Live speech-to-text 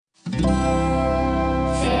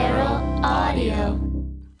Feral Audio.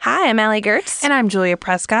 Hi, I'm Allie Gertz. And I'm Julia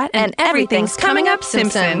Prescott. And everything's coming up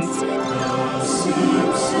Simpsons.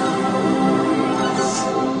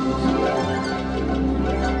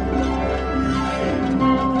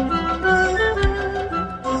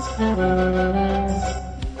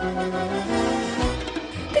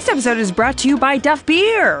 This episode is brought to you by Duff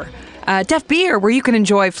Beer. Duff Beer, where you can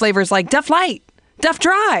enjoy flavors like Duff Light, Duff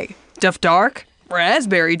Dry, Duff Dark,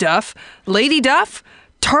 Raspberry Duff, Lady Duff,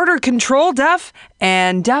 Tartar Control Duff,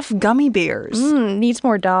 and Duff Gummy Bears. Needs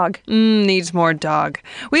more dog. Needs more dog.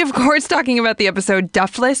 We, of course, talking about the episode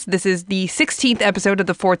Duffless. This is the 16th episode of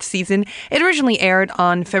the 4th season. It originally aired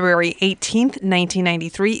on February 18th,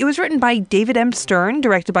 1993. It was written by David M. Stern,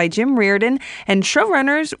 directed by Jim Reardon, and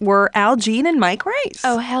showrunners were Al Jean and Mike Rice.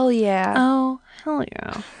 Oh, hell yeah. Oh, hell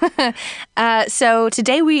yeah. So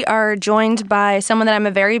today we are joined by someone that I'm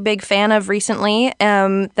a very big fan of recently,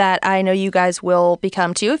 that I know you guys will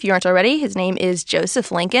become too if you aren't already. His name is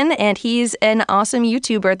Joseph Lincoln, and he's an awesome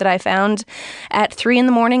YouTuber that I found at 3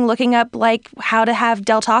 a.m. looking up like how to have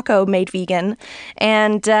Del Taco made vegan.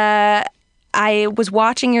 And I was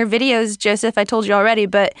watching your videos, Joseph, I told you already,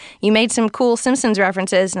 but you made some cool Simpsons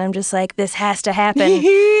references, and I'm just like, this has to happen.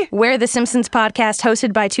 We're the Simpsons podcast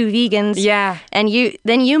hosted by two vegans. Yeah. And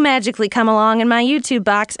then you magically come along in my YouTube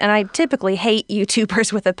box, and I typically hate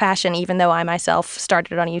YouTubers with a passion, even though I myself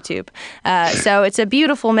started on YouTube. So it's a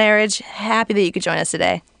beautiful marriage. Happy that you could join us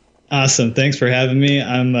today. Awesome. Thanks for having me.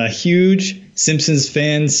 I'm a huge Simpsons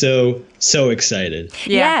fan, so excited.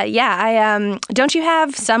 Yeah. I don't you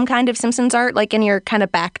have some kind of Simpsons art like in your kind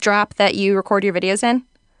of backdrop that you record your videos in?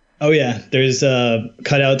 Oh yeah, there's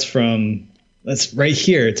cutouts from that's right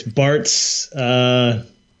here. It's Bart's Bart's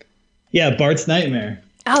Nightmare.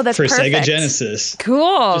 Oh, that's for perfect. Sega Genesis.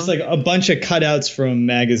 Cool. Just like a bunch of cutouts from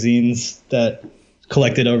magazines that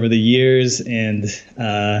collected over the years, and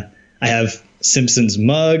I have Simpsons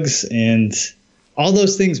mugs, and all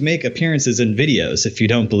those things make appearances in videos, if you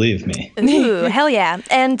don't believe me. Ooh, hell yeah.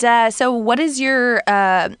 And so what is your,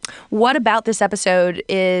 what about this episode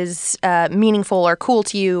is meaningful or cool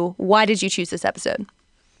to you? Why did you choose this episode?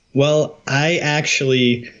 Well,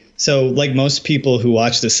 so like most people who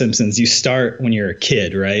watch The Simpsons, you start when you're a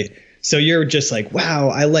kid, right? So you're just like, wow,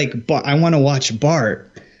 I want to watch Bart.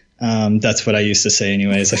 That's what I used to say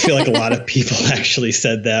anyways. I feel like a lot of people actually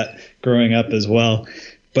said that growing up as well.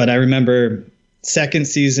 But I remember second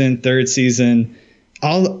season, third season,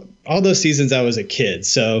 all those seasons I was a kid.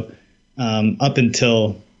 So up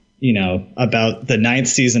until, about the 9th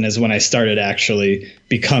season is when I started actually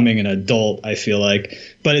becoming an adult, I feel like.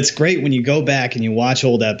 But it's great when you go back and you watch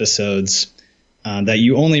old episodes that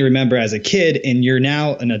you only remember as a kid and you're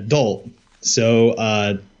now an adult.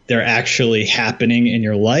 So they're actually happening in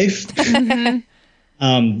your life. And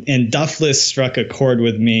Duffless struck a chord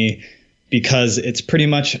with me because it's pretty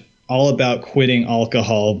much all about quitting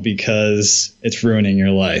alcohol because it's ruining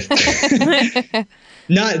your life.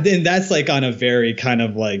 And that's like on a very kind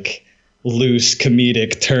of like loose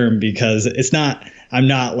comedic term, because I'm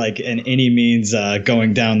not like in any means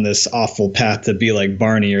going down this awful path to be like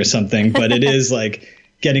Barney or something, but it is like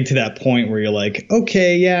getting to that point where you're like,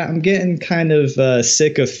 okay, yeah, I'm getting kind of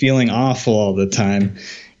sick of feeling awful all the time.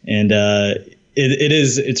 And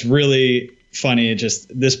it's really funny.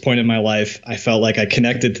 Just this point in my life, I felt like I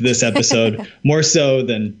connected to this episode more so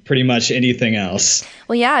than pretty much anything else.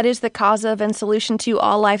 Well, yeah, it is the cause of and solution to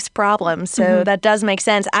all life's problems. So that does make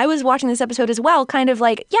sense. I was watching this episode as well, kind of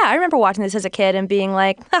like, yeah, I remember watching this as a kid and being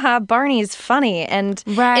like, haha, Barney's funny. And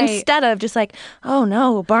instead of just like, oh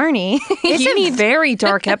no, Barney. It's a very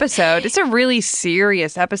dark episode. It's a really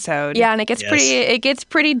serious episode. Yeah, and it gets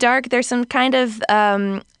pretty dark. There's some kind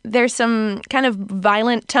of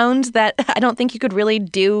violent tones that I don't think you could really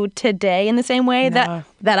do today in the same way that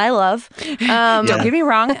I love. Don't get me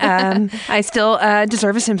wrong. I still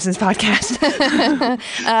deserve a Simpsons podcast.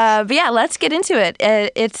 But yeah, let's get into it.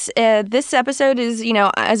 This episode is,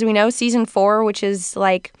 as we know, season 4, which is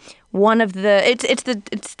like one of the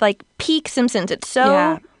it's like peak Simpsons. It's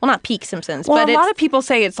so well, not peak Simpsons, well, but a lot of people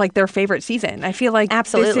say it's like their favorite season. I feel like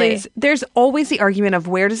absolutely. There's always the argument of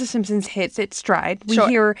where does the Simpsons hit its stride. We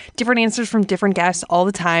hear different answers from different guests all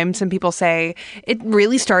the time. Some people say it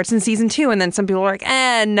really starts in season 2, and then some people are like,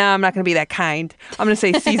 no, I'm not going to be that kind. I'm going to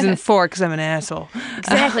say season 4 because I'm an asshole.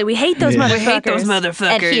 Exactly. We hate those motherfuckers. We hate those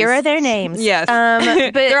motherfuckers. And here are their names. Yes.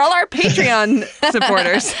 But they're all our Patreon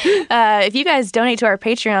supporters. If you guys donate to our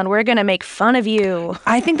Patreon, we're going to make fun of you.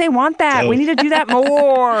 I think they want that. We need to do that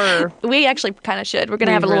more. Roar. We actually kind of should. We're going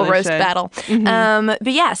to We have a little really roast should. battle.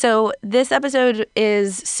 But yeah, so this episode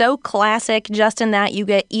is so classic just in that you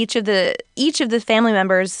get each of the family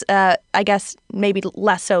members, I guess maybe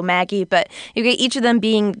less so Maggie, but you get each of them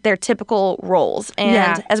being their typical roles.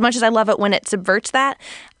 And as much as I love it when it subverts that,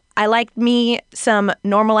 I like me some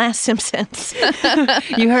normal-ass Simpsons.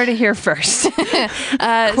 You heard it here first.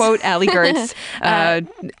 Quote Allie Gertz,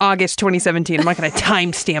 August 2017. I'm not going to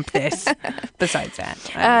timestamp this. Besides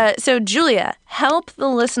that. So, Julia, help the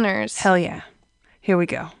listeners. Hell yeah. Here we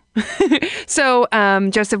go. So,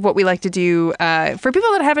 Joseph, what we like to do, for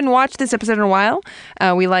people that haven't watched this episode in a while,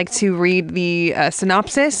 we like to read the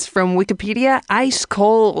synopsis from Wikipedia, ice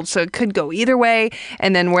cold. So it could go either way.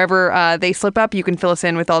 And then wherever they slip up, you can fill us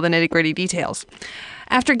in with all the nitty-gritty details.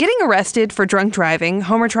 After getting arrested for drunk driving,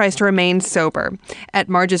 Homer tries to remain sober at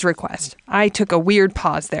Marge's request. I took a weird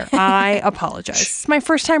pause there. I apologize. It's my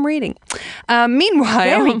first time reading.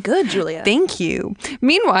 Meanwhile... Very good, Julia. Thank you.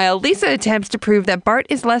 Meanwhile, Lisa attempts to prove that Bart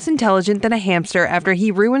is less intelligent than a hamster after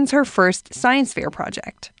he ruins her first science fair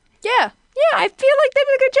project. Yeah, I feel like they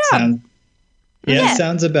did a good job. Yeah,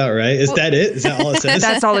 sounds about right. Is that it? Is that all it says?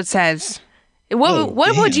 That's all it says.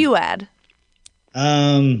 What would you add?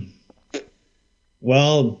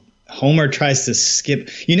 Well, Homer tries to skip.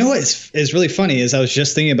 You know what is really funny is I was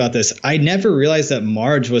just thinking about this. I never realized that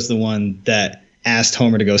Marge was the one that asked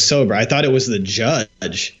Homer to go sober. I thought it was the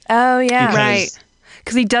judge. Oh, yeah. Right.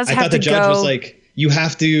 Because he does I have thought to the judge go. was like, you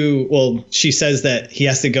have to, well, she says that he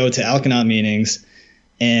has to go to Alkanon meetings.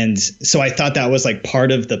 And so I thought that was like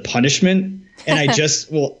part of the punishment. And I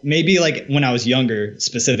just, well, maybe like when I was younger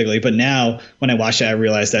specifically, but now when I watch it, I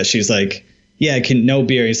realized that she's like, yeah, no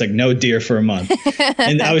beer. He's like, no deer for a month.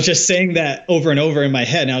 And I was just saying that over and over in my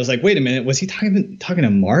head. And I was like, wait a minute, was he talking to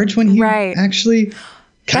Marge when he actually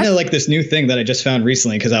kind of like this new thing that I just found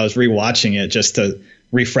recently because I was rewatching it just to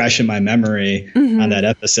refresh in my memory on that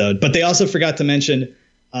episode. But they also forgot to mention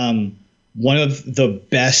one of the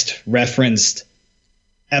best referenced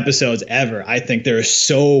episodes ever. I think there are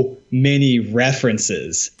so many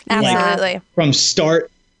references. Absolutely. Like, from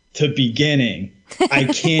start to beginning. I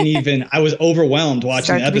can't even, I was overwhelmed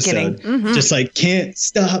watching the episode. Just like, can't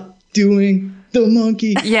stop doing the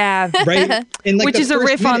monkey. Yeah. Right? And like which the is a first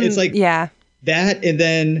riff minute, on, it's like that and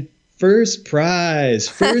then first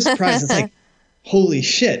prize. It's like, holy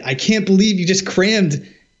shit. I can't believe you just crammed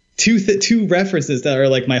two references that are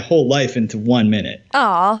like my whole life into 1 minute.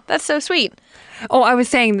 Aw, that's so sweet. Oh, I was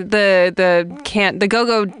saying the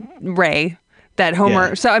go-go Ray that Homer.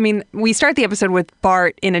 Yeah. So, I mean, we start the episode with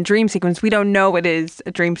Bart in a dream sequence. We don't know it is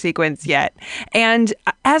a dream sequence yet. And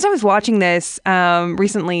as I was watching this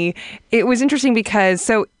recently, it was interesting because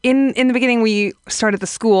so in the beginning, we start at the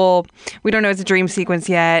school. We don't know it's a dream sequence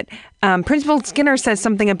yet. Principal Skinner says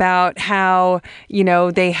something about how,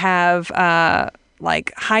 they have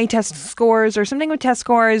like high test scores or something with test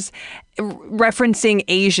scores referencing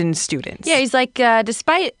Asian students. Yeah, he's like,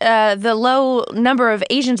 despite the low number of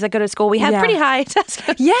Asians that go to school, we have pretty high test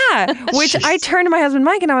scores. Yeah, which I turned to my husband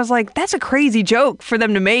Mike and I was like, that's a crazy joke for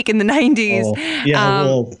them to make in the 90s.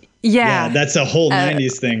 Oh, yeah, yeah, that's a whole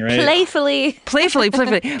 90s thing, right? Playfully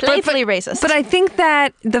racist. But I think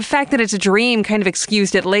that the fact that it's a dream kind of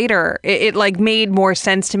excused it later. It like made more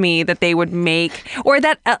sense to me that they would make, or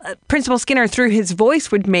that Principal Skinner through his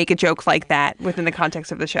voice would make a joke like that within the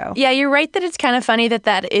context of the show. Yeah, you're right that it's kind of funny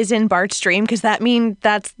that is in Bart's dream because that means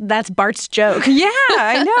that's Bart's joke. Yeah,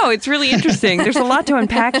 I know. It's really interesting. There's a lot to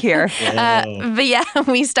unpack here. But yeah,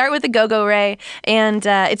 we start with the Go-Go Ray, and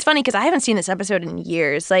it's funny because I haven't seen this episode in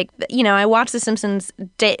years. Like, I watch The Simpsons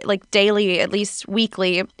daily, at least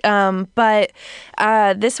weekly. But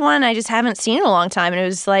this one I just haven't seen in a long time. And it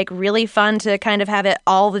was like really fun to kind of have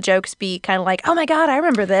all the jokes be kind of like, oh my God, I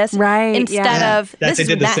remember this. Right. Instead of this is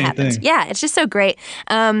when that happens. Yeah, it's just so great.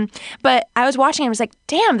 But I was watching and I was like,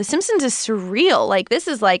 damn, The Simpsons is surreal. Like this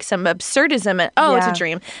is like some absurdism. And, it's a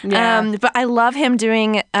dream. Yeah. But I love him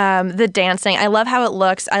doing the dancing. I love how it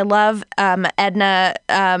looks. I love Edna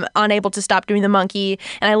unable to stop doing the monkey.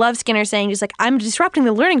 And I love Skinner saying just like, I'm disrupting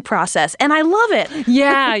the learning process. And I love it.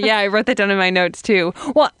 Yeah, I wrote that down in my notes too.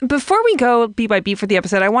 Well, before we go beat by beat for the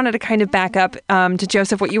episode, I wanted to kind of back up to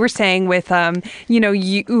Joseph, what you were saying with,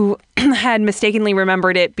 you had mistakenly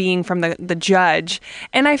remembered it being from the judge.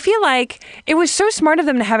 And I feel like it was so smart of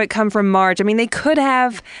them to have it come from Marge. I mean, they could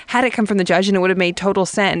have had it come from the judge and it would have made total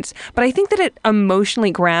sense. But I think that it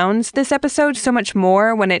emotionally grounds this episode so much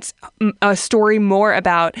more when it's a story more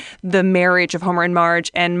about the marriage of Homer and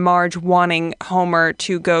Marge wanting Homer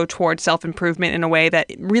to go towards self-improvement in a way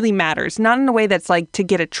that really matters. Not in a way that's like to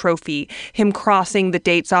get a trophy, him crossing the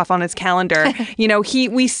dates off on his calendar.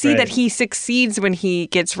 We see that he succeeds when he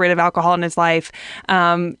gets rid of alcohol in his life,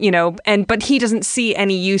 but he doesn't see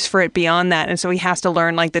any use for it beyond that. And so he has to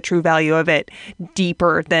learn like the true value of it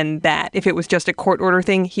deeper than that. If it was just a court order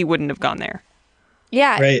thing, he wouldn't have gone there.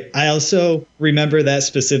 Yeah. Right. I also remember that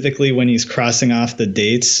specifically when he's crossing off the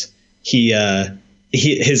dates,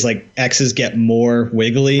 his like exes get more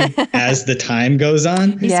wiggly as the time goes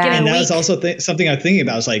on. And that was also something I'm thinking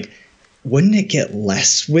about. I was like, wouldn't it get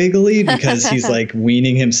less wiggly because he's like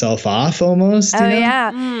weaning himself off almost?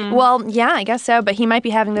 Yeah. Well, yeah, I guess so. But he might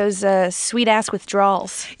be having those sweet ass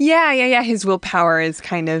withdrawals. Yeah. His willpower is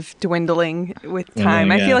kind of dwindling with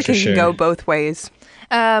time. I feel like it can go both ways.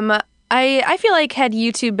 I feel like had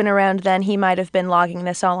YouTube been around then, he might have been logging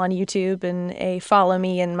this all on YouTube and a follow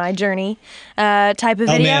me in my journey type of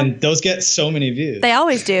video. Oh man, those get so many views. They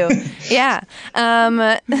always do. Yeah.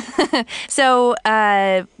 So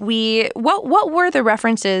what were the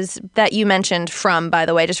references that you mentioned from, by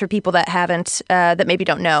the way, just for people that haven't, that maybe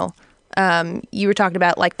don't know? You were talking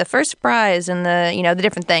about like the first prize and the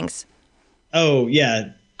different things. Oh yeah.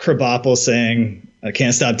 Krabappel saying, I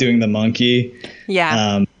can't stop doing the monkey.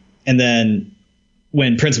 Yeah. And then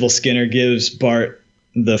when Principal Skinner gives Bart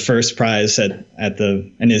the first prize in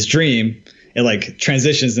his dream, it like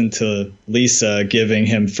transitions into Lisa giving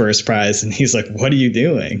him first prize, and he's like, "What are you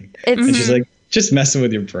doing?" And she's like, "Just messing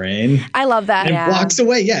with your brain." I love that. And walks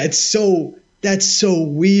away. Yeah, that's so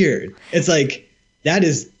weird. It's like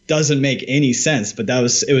doesn't make any sense, but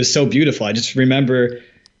it was so beautiful. I just remember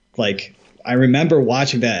I remember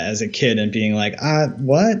watching that as a kid and being like,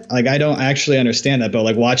 what? Like, I don't actually understand that. But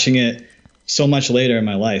like watching it so much later in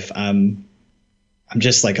my life, I'm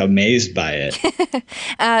just like amazed by it.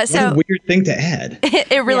 What a weird thing to add.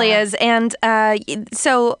 It really is. And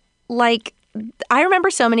so like, I remember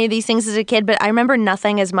so many of these things as a kid, but I remember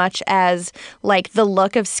nothing as much as like the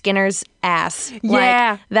look of Skinner's ass.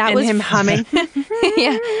 Yeah, that was him humming.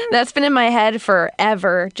 Yeah, that's been in my head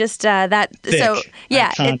forever. Just that. Thick, so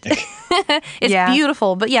yeah, it's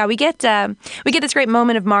beautiful. But yeah, we get this great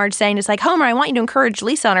moment of Marge saying just like, Homer, I want you to encourage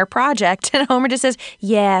Lisa on her project, and Homer just says,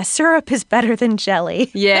 yeah, syrup is better than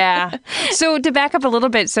jelly. Yeah. So to back up a little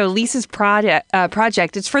bit, so Lisa's project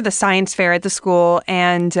it's for the science fair at the school,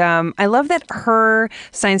 and I love that her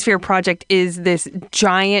science fair project is this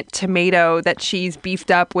giant tomato that she's beefed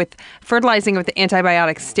up with fertilizing with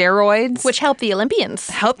antibiotic steroids. Which help the Olympians.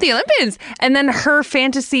 And then her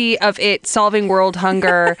fantasy of it solving world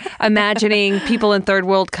hunger, imagining people in third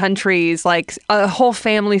world countries, like a whole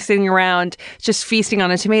family sitting around just feasting on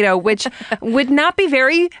a tomato, which would not be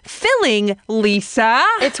very filling, Lisa.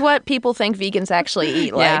 It's what people think vegans actually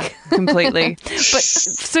eat like. Yeah, completely. But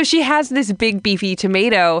so she has this big beefy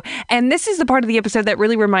tomato, and this is the part of the episode that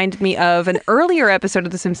really reminded me of an earlier episode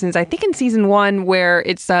of The Simpsons, I think in season 1, where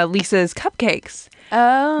it's Lisa's cupcakes.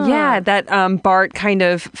 Oh. Yeah, that Bart kind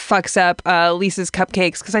of fucks up Lisa's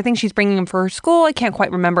cupcakes because I think she's bringing them for her school. I can't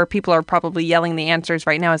quite remember. People are probably yelling the answers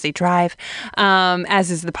right now as they drive, as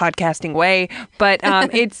is the podcasting way. But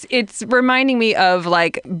it's reminding me of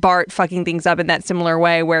like Bart fucking things up in that similar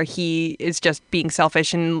way where he is just being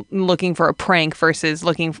selfish and looking for a prank versus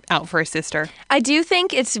looking out for his sister. I do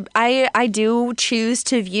think I do choose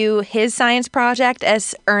to view his science project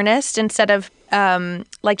as earnest instead of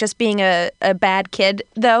like just being a bad kid,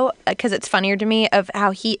 though, because it's funnier to me of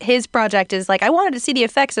how his project is like, I wanted to see the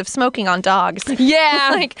effects of smoking on dogs.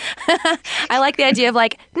 Yeah. Like, I like the idea of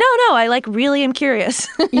like, no, I like really am curious.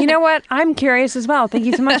 You know what? I'm curious as well. Thank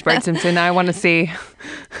you so much, Bart Simpson. I want to see.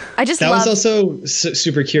 That was also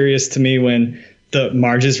super curious to me when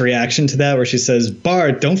Marge's reaction to that, where she says,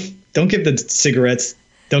 Bart, don't give the cigarettes,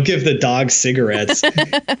 don't give the dog cigarettes.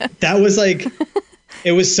 That was like...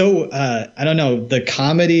 It was so, I don't know, the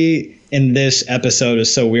comedy in this episode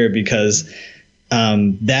is so weird because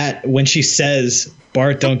that when she says,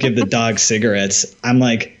 Bart, don't give the dog cigarettes, I'm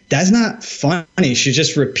like, that's not funny. She's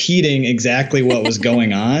just repeating exactly what was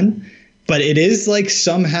going on. But it is like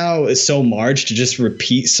somehow it's so Marge to just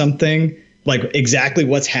repeat something like exactly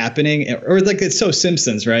what's happening, or like it's so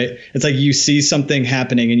Simpsons, right? It's like you see something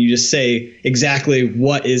happening and you just say exactly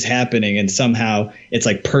what is happening, and somehow it's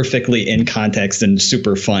like perfectly in context and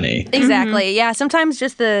super funny. Exactly. Yeah. Sometimes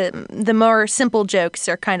just the more simple jokes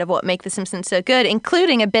are kind of what make The Simpsons so good,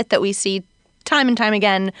 including a bit that we see time and time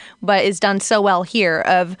again, but is done so well here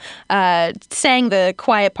of saying the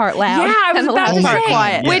quiet part loud. Yeah, I was and the about loud to part say,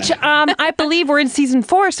 quiet. which I believe we're in season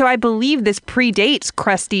 4, so I believe this predates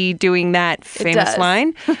Krusty doing that famous does.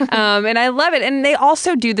 line. And I love it. And they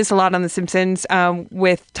also do this a lot on The Simpsons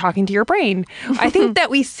with talking to your brain. I think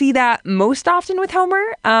that we see that most often with Homer,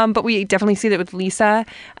 but we definitely see that with Lisa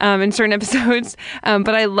in certain episodes.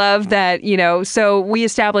 But I love that, so we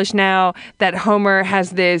established now that Homer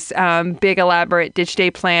has this big elaborate ditch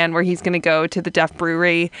day plan where he's going to go to the Duff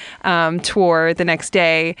Brewery tour the next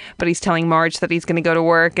day, but he's telling Marge that he's going to go to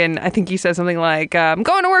work, and I think he says something like, I'm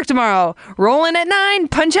going to work tomorrow, roll in at 9,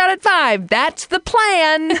 punch out at 5, that's the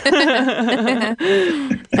plan.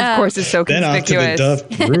 Of course, it's so Then off to the conspicuous.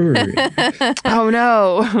 Duff Brewery. Oh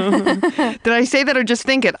no. Did I say that or just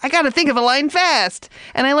think it? I got to think of a line fast.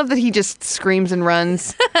 And I love that he just screams and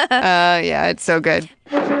runs. Yeah, it's so good.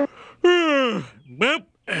 Well,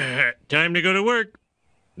 time to go to work.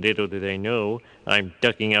 Little do they know, I'm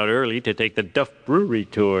ducking out early to take the Duff Brewery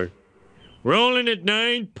tour. Roll in at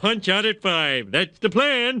 9, punch out at 5. That's the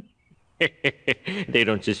plan. They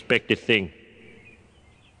don't suspect a thing.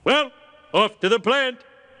 Well, off to the plant,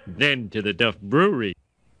 then to the Duff Brewery.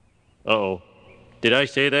 Uh-oh. Did I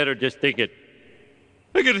say that or just think it?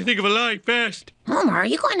 I gotta think of a line fast. Homer, are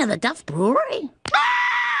you going to the Duff Brewery?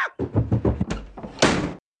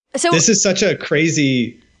 So This is such a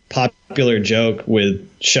crazy popular joke with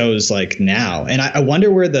shows like now. And I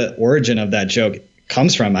wonder where the origin of that joke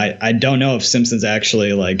comes from. I don't know if Simpsons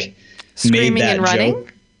actually like Screaming made that and running?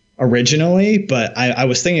 joke originally, but I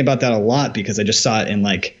was thinking about that a lot because I just saw it in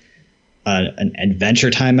like an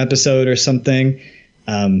Adventure Time episode or something.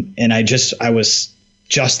 And I was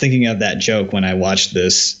just thinking of that joke when I watched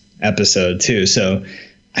this episode too. So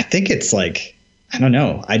I think it's like, I don't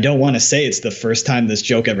know. I don't want to say it's the first time this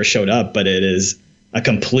joke ever showed up, but it is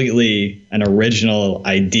an original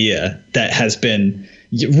idea that has been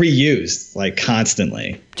reused like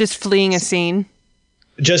constantly. Just fleeing a scene.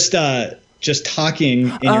 Just talking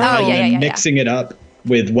in your head and mixing it up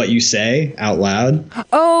with what you say out loud.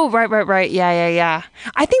 Oh, right. Yeah.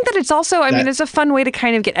 I think that it's also, it's a fun way to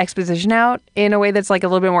kind of get exposition out in a way that's like a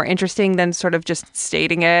little bit more interesting than sort of just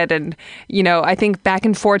stating it. And, I think back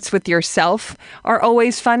and forths with yourself are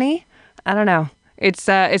always funny. I don't know. It's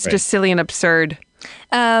just silly and absurd.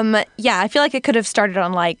 I feel like it could have started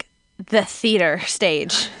on like the theater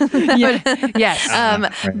stage. Yes.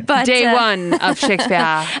 But Day one of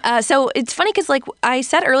Shakespeare. So it's funny because like I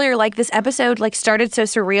said earlier, like this episode like started so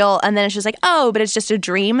surreal and then it's just like, oh, but it's just a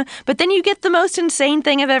dream. But then you get the most insane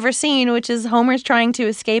thing I've ever seen, which is Homer's trying to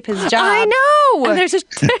escape his job. I know. And there's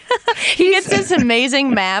he gets this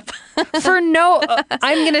amazing map. I'm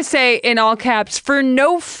going to say in all caps, for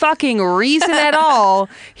no fucking reason at all.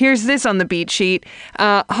 Here's this on the beat sheet.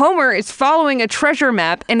 Homer is following a treasure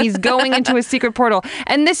map and he's going into a secret portal.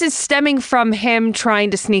 And this is stemming from him trying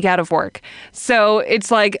to sneak out of work. So it's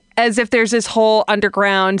like as if there's this whole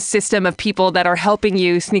underground system of people that are helping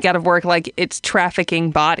you sneak out of work, like it's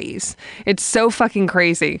trafficking bodies. It's so fucking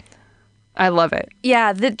crazy. I love it.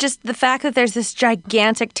 Yeah, just the fact that there's this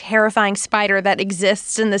gigantic, terrifying spider that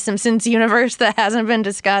exists in the Simpsons universe that hasn't been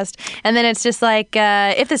discussed. And then it's just like,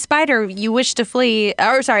 if the spider you wish to flee,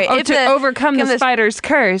 to overcome the spider's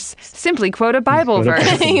curse, simply quote a Bible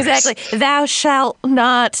verse. Exactly. Thou shalt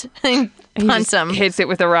not punch him. Hits it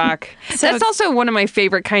with a rock. That's also one of my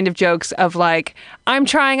favorite kind of jokes of like, I'm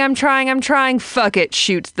trying, fuck it,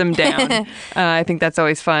 shoots them down. I think that's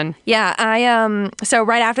always fun. Yeah, so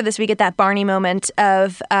right after this we get that Barney moment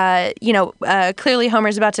of, clearly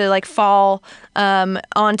Homer's about to like fall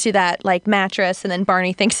onto that like mattress and then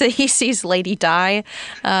Barney thinks that he sees Lady Di.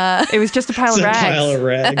 It was just a pile of rags. Pile of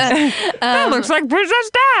rags. That looks like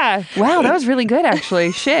Princess Di. Wow, that was really good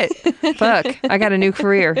actually. Shit. Fuck, I got a new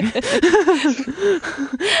career. Just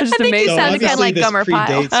think you amazing. sounded kind of like Gummer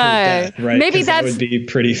Pile. Predates her death, right? Maybe 'Cause that's- that would be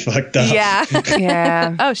pretty fucked up. Yeah.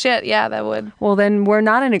 Yeah. Oh shit, yeah, that would. Well, then we're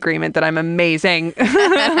not in agreement that I'm amazing.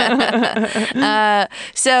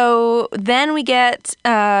 So then we get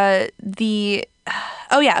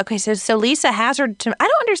Oh, yeah. Okay, so Lisa has her... I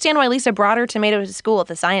don't understand why Lisa brought her tomatoes to school if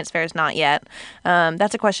the science fair is not yet.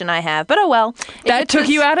 That's a question I have. But oh well. That took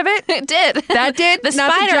you out of it? It did. That did? The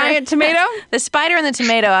Not spider. the giant tomato? The spider and the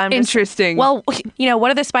tomato. I'm just- Interesting. Well,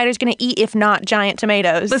 what are the spiders going to eat if not giant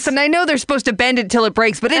tomatoes? Listen, I know they're supposed to bend it till it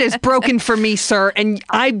breaks, but it is broken for me, sir, and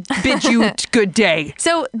I bid you good day.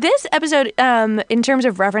 So this episode, in terms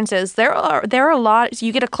of references, there are a lot. So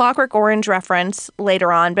you get a Clockwork Orange reference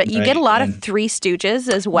later on, but you get a lot of Three Stooges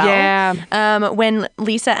as well. Yeah. When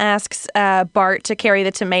Lisa asks Bart to carry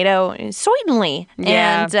the tomato, certainly.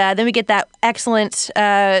 Yeah. And then we get that excellent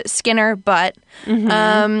Skinner butt.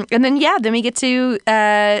 And then we get to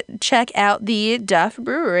check out the Duff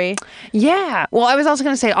Brewery. Yeah. Well, I was also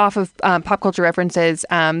going to say, off of pop culture references,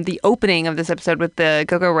 the opening of this episode with the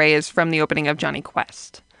Go-Go Ray is from the opening of Johnny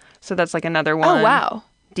Quest. So that's like another one. Oh, wow.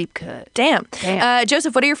 Deep cut. Damn.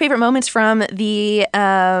 Joseph, what are your favorite moments from the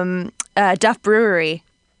Duff Brewery?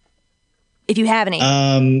 If you have any.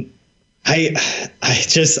 I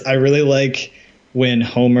really like when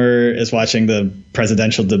Homer is watching the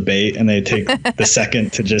presidential debate and they take the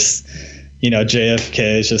second to just,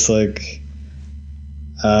 JFK is just like,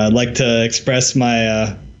 I'd like to express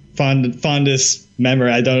my fondest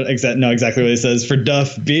memory. I don't know exactly what he says, for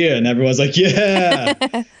Duff beer. And everyone's like, yeah.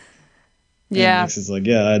 Yeah. And Max is like,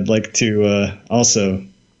 yeah, I'd like to also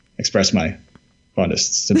express my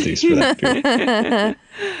fondest sympathies for that beer.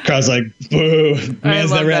 Crowd's like, boo.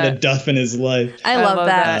 Man's never had a Duff in his life. I love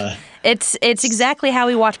that. It's exactly how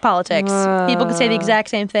we watch politics. People can say the exact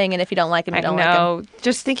same thing, and if you don't like him, you don't like him.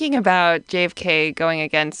 Just thinking about JFK going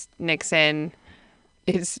against Nixon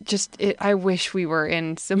is just, I wish we were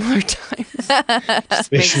in similar times.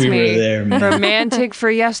 Just wish we were there, man. Romantic for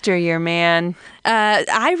yesteryear, man.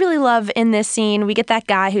 I really love in this scene, we get that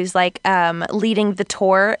guy who's like leading the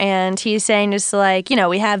tour, and he's saying just like,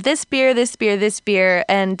 we have this beer, this beer, this beer,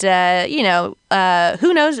 and,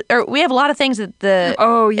 who knows, or we have a lot of things that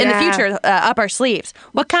in the future up our sleeves.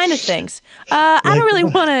 What kind of things? I don't really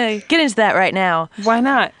want to get into that right now. Why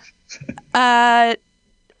not?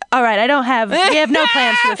 All right, we have no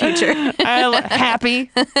plans for the future.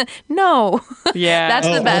 Happy? No. Yeah. That's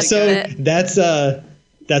the best. Also,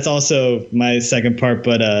 that's also my second part,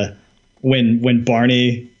 but when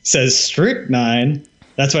Barney says strychnine,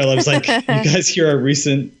 that's what I love. It's like, you guys hear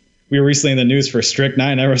we were recently in the news for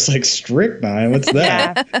strychnine. I was like, strychnine? What's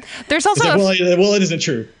that? Yeah. There's also it isn't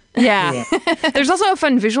true. Yeah. There's also a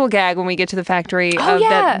fun visual gag when we get to the factory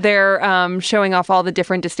that they're showing off all the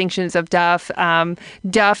different distinctions of Duff.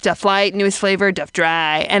 Duff Light, newest flavor, Duff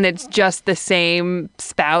Dry. And it's just the same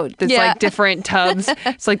spout. It's like different tubs.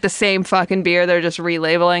 It's like the same fucking beer. They're just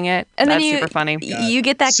relabeling it. And That's then super funny. You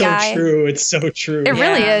get that guy. So true. It's so true. It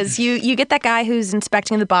really is. You get that guy who's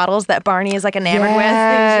inspecting the bottles that Barney is like enamored with.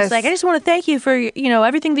 Who's just like, I just want to thank you for,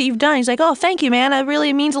 everything that you've done. He's like, oh, thank you, man. It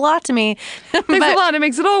really means a lot to me. Thanks a lot. It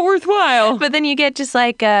makes it all worthwhile. But then you get just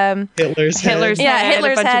like Hitler's head. Yeah,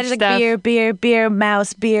 Hitler's head. Just like beer,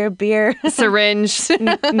 mouse, beer. Syringe,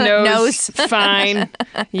 nose, fine.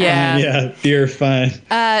 Yeah. Yeah, beer, fine.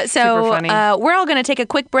 So funny. We're all going to take a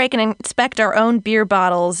quick break and inspect our own beer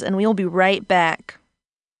bottles, and we'll be right back.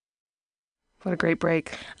 What a great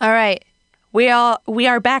break. All right. We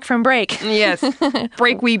are back from break. Yes.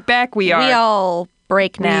 Break, we back, we are. We all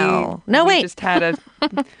break now. We just had a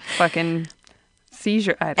fucking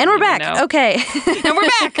seizure. And we're back. Know. Okay. And we're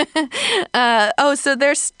back. So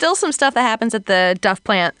there's still some stuff that happens at the Duff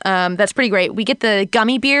plant. That's pretty great. We get the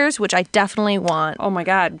gummy beers, which I definitely want. Oh my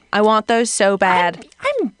God. I want those so bad.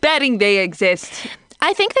 I'm betting they exist.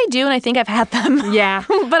 I think they do, and I think I've had them. Yeah.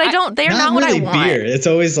 But they're not what really I want. beer. It's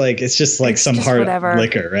always like, it's just like some just hard whatever.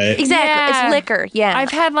 liquor, right? Exactly. Yeah. It's liquor. Yeah. I've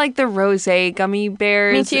had like the rosé gummy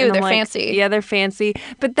bears. Me too. And They're I'm like, fancy. Yeah, they're fancy.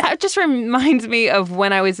 But that just reminds me of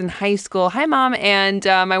when I was in high school. Hi, Mom. And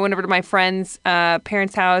I went over to my friend's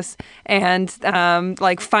parents' house and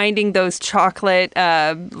like finding those chocolate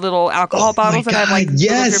little alcohol bottles that have like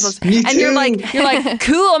yes, little me and too. you're like,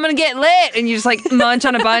 cool, I'm gonna get lit, and you just like munch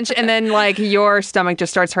on a bunch, and then like your stomach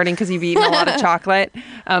just starts hurting because you've eaten a lot of chocolate,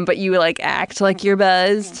 but you like act like you're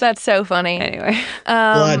buzzed. That's so funny. Anyway,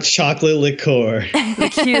 Blood chocolate liqueur.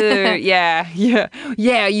 cute. Yeah.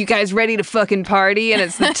 You guys ready to fucking party? And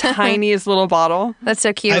it's the tiniest little bottle. That's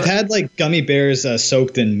so cute. I've had like gummy bears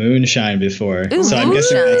soaked in moonshine before, Ooh, so I'm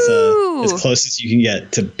guessing that's Ooh. as close as you can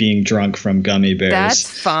get to being drunk from gummy bears. That's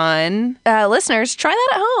fun. Listeners, try that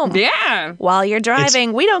at home. Yeah. While you're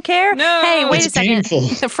driving, we don't care. No. Hey, wait It's a second. painful.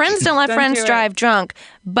 Friends don't let Don't friends do it. drive drunk. drunk,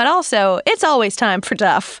 but also it's always time for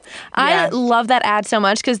Duff. I love that ad so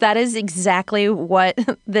much because that is exactly what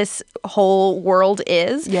this whole world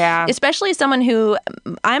is. Yeah. Especially someone who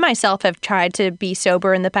I myself have tried to be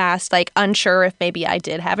sober in the past, like unsure if maybe I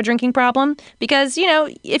did have a drinking problem. Because, you know,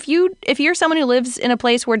 if you're someone who lives in a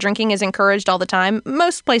place where drinking is encouraged all the time,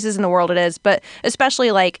 most places in the world it is, but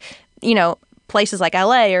especially like, you know, places like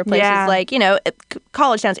LA or places like, you know,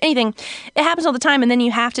 college towns, anything, it happens all the time. And then you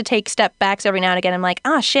have to take step backs every now and again. I'm like,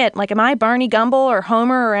 ah, shit, like, am I Barney Gumble or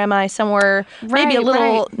Homer, or am I somewhere maybe a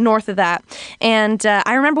little north of that? And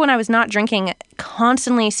I remember when I was not drinking,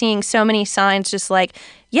 constantly seeing so many signs just like,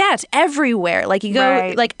 yeah, it's everywhere. Like, you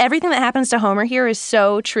go, like, everything that happens to Homer here is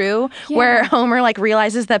so true, where Homer, like,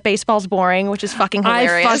 realizes that baseball's boring, which is fucking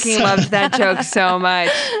hilarious. I fucking loved that joke so much.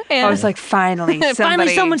 I was like, finally,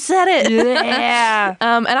 someone said it. Yeah.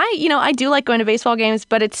 And I do like going to baseball games,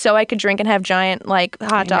 but it's so I could drink and have giant, like,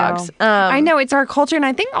 hot dogs. I know, it's our culture. And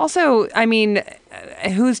I think also, I mean,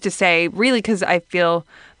 who's to say, really, because I feel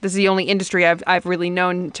this is the only industry I've really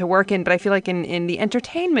known to work in, but I feel like in the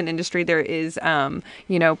entertainment industry, there is,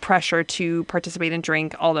 pressure to participate and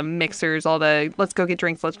drink, all the mixers, all the let's go get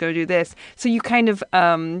drinks, let's go do this. So you kind of,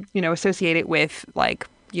 associate it with like,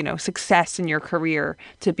 success in your career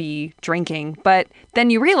to be drinking. But then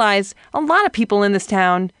you realize a lot of people in this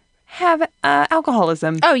town have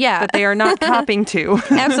alcoholism. Oh, yeah. That they are not copping to.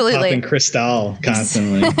 Absolutely. Popping Cristal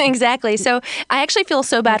constantly. Exactly. So I actually feel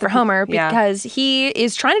so bad for Homer because he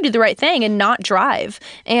is trying to do the right thing and not drive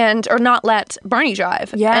or not let Barney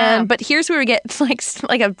drive. Yeah. But here's where we get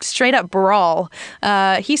like a straight up brawl.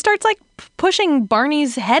 He starts like pushing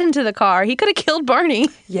Barney's head into the car. He could have killed Barney.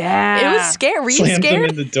 Yeah. It was scary. Were you Slammed scared? him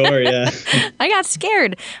in the door, yeah. I got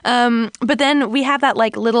scared. But then we have that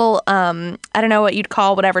like little, I don't know what you'd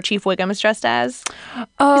call whatever Chief Wiggum is dressed as.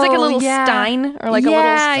 Oh, he's like a little Stein or like a little...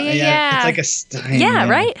 Yeah. It's like a Stein. Yeah,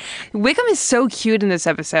 right? Wiggum is so cute in this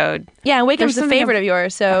episode. Yeah, and Wiggum's a favorite of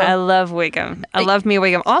yours, so... I love Wiggum. I love me a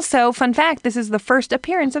Wiggum. Also, fun fact, this is the first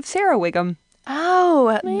appearance of Sarah Wiggum.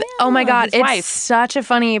 Oh my God. His It's wife. such a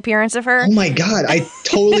funny appearance of her. Oh my God, I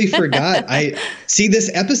totally forgot. I see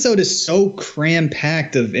this episode is so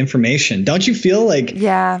cram-packed of information. Don't you feel like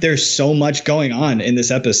there's so much going on in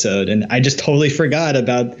this episode? And I just totally forgot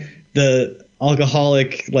about the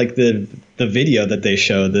alcoholic, like the video that they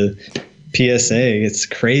show, the PSA. It's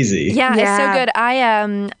crazy. Yeah, it's so good.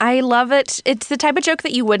 I love it. It's the type of joke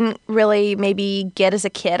that you wouldn't really maybe get as a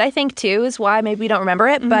kid, I think, too, is why maybe we don't remember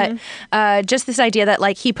it. But just this idea that,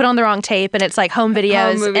 like, he put on the wrong tape and it's, like, home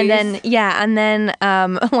videos. Home and then,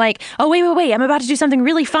 like, oh, wait, I'm about to do something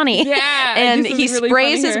really funny. Yeah. And he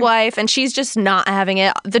sprays his wife and she's just not having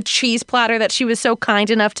it. The cheese platter that she was so kind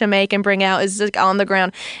enough to make and bring out is, like, on the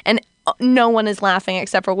ground. And no one is laughing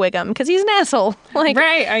except for Wiggum because he's an asshole. Like,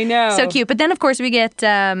 right, I know. So cute. But then, of course, we get,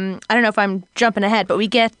 I don't know if I'm jumping ahead, but we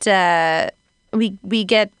get, so he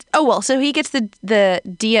gets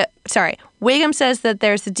Wiggum says that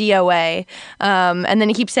there's the DOA. And then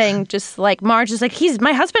he keeps saying just like, Marge is like,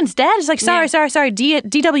 my husband's dead. It's like, sorry,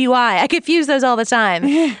 DWI. I confuse those all the time.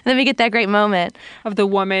 And then we get that great moment. Of the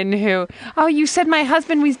woman who, you said my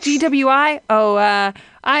husband was DWI?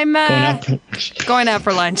 I'm going out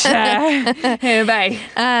for lunch. Bye.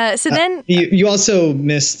 So then you also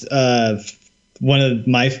missed one of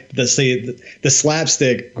the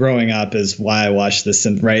slapstick growing up is why I watched this,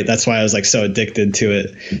 and right, that's why I was like so addicted to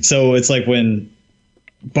it. So it's like when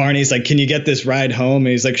Barney's like, "Can you get this ride home?"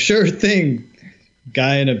 And he's like, "Sure thing."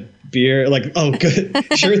 Guy in a beer, like, "Oh, good,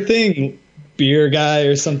 sure thing." Beer guy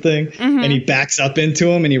or something, and he backs up into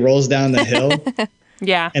him and he rolls down the hill.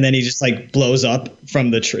 Yeah. And then he just like blows up from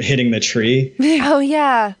the hitting the tree. Oh,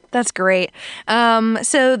 yeah. That's great.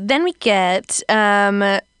 So then we get,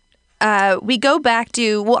 we go back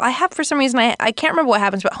to, I have for some reason, I can't remember what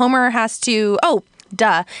happens, but Homer has to,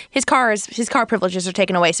 his car privileges are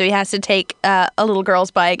taken away, so he has to take a little girl's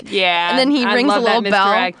bike. Yeah. And then he rings a little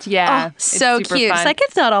bell. Yeah. Oh, so super cute. fun. It's like,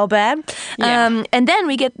 it's not all bad. Yeah. And then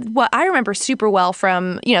we get what I remember super well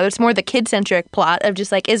from, it's more the kid-centric plot of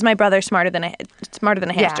just like, is my brother smarter than a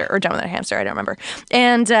hamster or dumber than a hamster? I don't remember.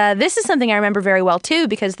 And this is something I remember very well, too,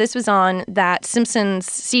 because this was on that Simpsons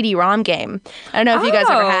CD-ROM game. I don't know if you guys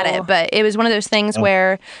ever had it, but it was one of those things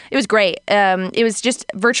where it was great. It was just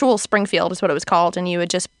Virtual Springfield is what it was called. And you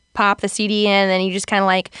would just pop the CD in and you just kind of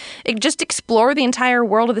like just explore the entire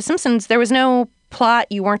world of The Simpsons. There was no plot.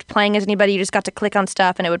 You weren't playing as anybody. You just got to click on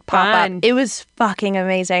stuff and it would pop Fun. up. It was fucking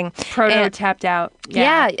amazing. Proto And- tapped out.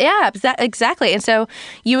 Yeah, exactly. And so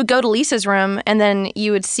you would go to Lisa's room, and then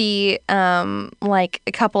you would see like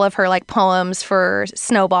a couple of her like poems for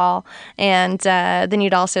Snowball, and then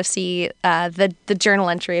you'd also see the journal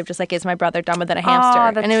entry of just like, "Is my brother dumber than a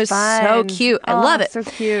hamster?" that's And it was so fun. cute. I love it. So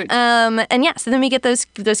cute. And yeah, so then we get those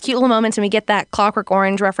cute little moments, and we get that Clockwork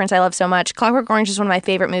Orange reference I love so much. Clockwork Orange is one of my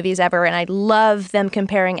favorite movies ever, and I love them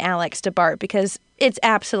comparing Alex to Bart because it's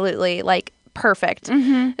absolutely like perfect,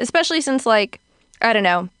 especially since like. I don't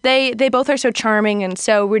know. They both are so charming and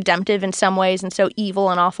so redemptive in some ways and so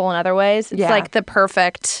evil and awful in other ways. It's like the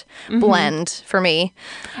perfect blend for me.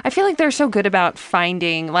 I feel like they're so good about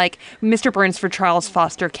finding, like, Mr. Burns for Charles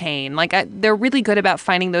Foster Kane. Like, they're really good about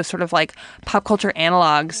finding those sort of, like, pop culture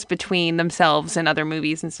analogs between themselves and other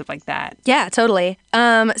movies and stuff like that. Yeah, totally.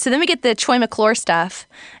 So then we get the Troy McClure stuff.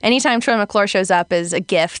 Anytime Troy McClure shows up is a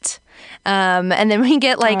gift. And then we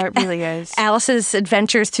get like it really is. Alice's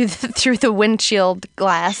adventures through the windshield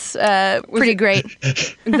glass. Pretty great.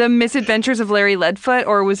 The Misadventures of Larry Leadfoot,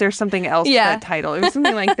 or was there something else to that title? It was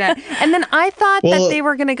something like that. And then I thought that they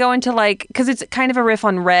were going to go into like, because it's kind of a riff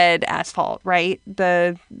on Red Asphalt, right?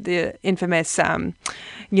 The infamous,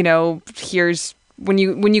 here's when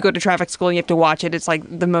you go to traffic school and you have to watch it. It's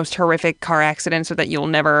like the most horrific car accident so that you'll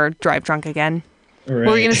never drive drunk again. Right.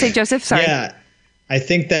 What were you going to say, Joseph? Sorry. Yeah, I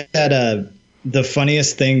think that the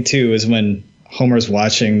funniest thing too is when Homer's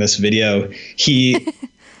watching this video, he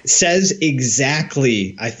says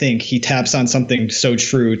exactly, I think he taps on something so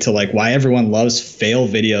true to like why everyone loves fail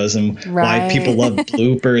videos and why people love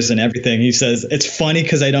bloopers and everything. He says, it's funny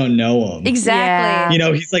because I don't know them. Exactly.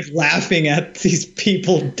 Yeah. He's like laughing at these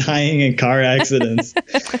people dying in car accidents.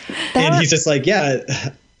 And he's just like, yeah,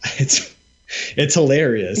 it's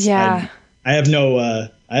hilarious. Yeah. I have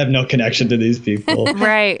no connection to these people.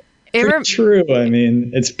 Right. Pretty true. I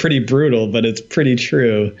mean, it's pretty brutal, but it's pretty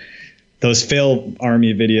true. Those fail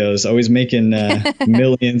army videos always making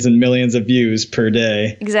millions and millions of views per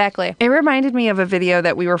day. Exactly. It reminded me of a video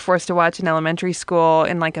that we were forced to watch in elementary school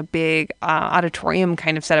in like a big auditorium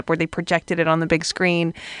kind of setup where they projected it on the big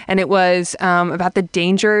screen. And it was about the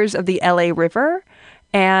dangers of the LA River.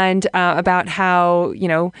 And about how,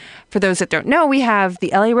 for those that don't know, we have the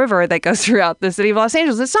LA River that goes throughout the city of Los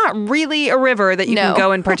Angeles. It's not really a river that you can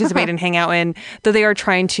go and participate and hang out in, though they are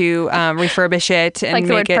trying to refurbish it and like the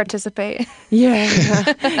make word it participate.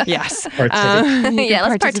 Yeah. Yes.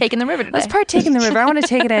 Let's partake in the river today. Let's partake in the river. I want to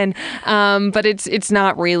take it in. But it's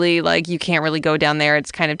not really like you can't really go down there.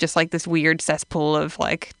 It's kind of just like this weird cesspool of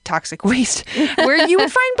like toxic waste where you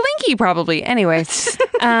would find Blinky probably. Anyway,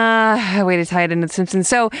 way to tie it into The Simpsons.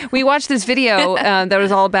 So we watched this video that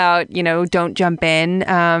was all about, don't jump in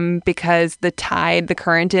because the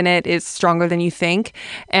current in it is stronger than you think.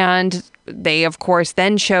 And they, of course,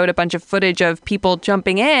 then showed a bunch of footage of people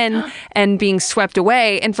jumping in and being swept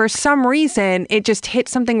away. And for some reason, it just hit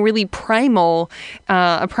something really primal,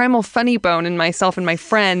 a primal funny bone in myself and my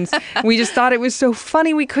friends. We just thought it was so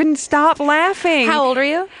funny. We couldn't stop laughing. How old are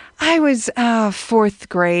you? I was fourth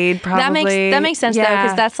grade, probably. That makes sense, though,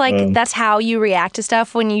 because that's like that's how you react to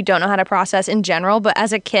stuff when you don't know how to process in general. But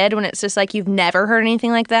as a kid, when it's just like you've never heard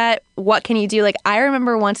anything like that, what can you do? Like I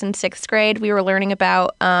remember once in sixth grade, we were learning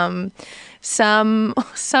about some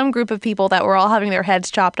group of people that were all having their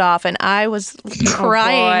heads chopped off, and I was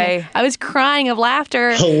crying. I was crying of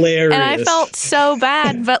laughter. Hilarious. And I felt so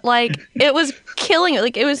bad, but like it was killing it.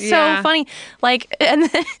 Like it was so funny. Like, and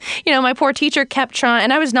then, my poor teacher kept trying,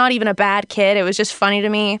 and I was not even a bad kid. It was just funny to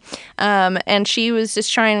me. And she was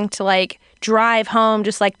just trying to like drive home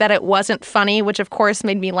just like that it wasn't funny, which of course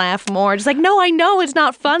made me laugh more. Just like, no, I know it's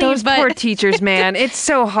not funny. Those but poor teachers, man. It's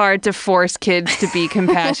so hard to force kids to be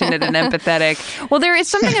compassionate and empathetic. Well, there is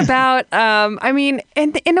something about,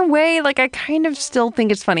 in a way, like I kind of still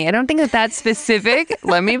think it's funny. I don't think that specific,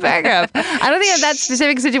 let me back up. I don't think that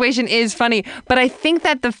specific situation is funny, but I think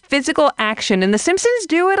that the physical action, and The Simpsons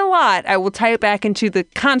do it a lot. I will tie it back into the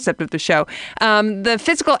concept of the show. The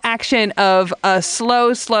physical action of a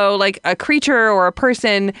slow, like a creature or a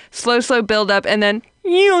person, slow build up, and then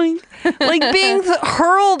like being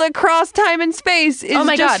hurled across time and space is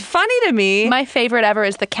just funny to me. My favorite ever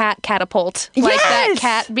is the cat catapult. Like that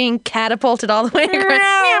cat being catapulted all the way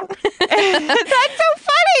across. That's so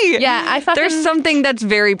funny. Yeah, there's something that's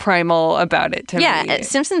very primal about it to me. Yeah,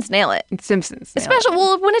 Simpsons nail it. Especially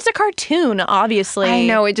when it's a cartoon, obviously. I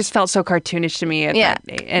know, it just felt so cartoonish to me at that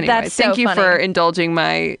age. Anyway, thank you for indulging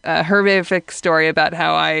my horrific story about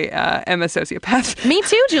how I am a sociopath. Me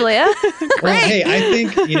too, Julia. Well, hey,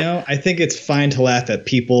 I think it's fine to laugh at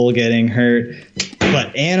people getting hurt.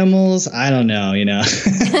 But animals, I don't know,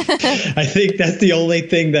 I think that's the only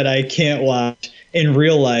thing that I can't watch in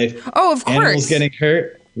real life. Oh, of course. Animals getting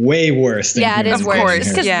hurt, way worse than Yeah, it is humans worse. getting Just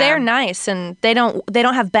hurt. because Yeah. they're nice and they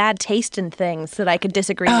don't have bad taste in things that I could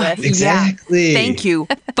disagree with. Exactly. Thank you.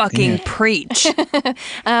 Fucking preach.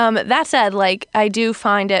 That said, like, I do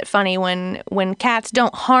find it funny when cats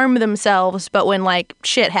don't harm themselves, but when like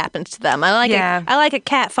shit happens to them. I like a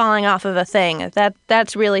cat falling off of a thing.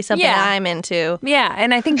 That's really something Yeah. I'm into. Yeah,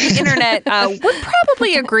 and I think the internet would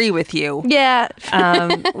probably agree with you. Yeah.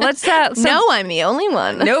 Let's No, I'm the only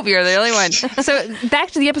one. Nope, you're the only one. So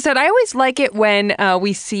back to the episode. I always like it when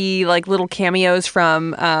we see like little cameos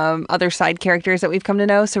from other side characters that we've come to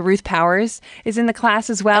know. So Ruth Powers is in the class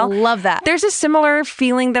as well. I love that. There's a similar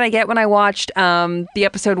feeling that I get when I watched the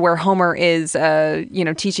episode where Homer is,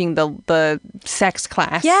 teaching the sex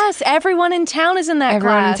class. Yes, everyone in town is in that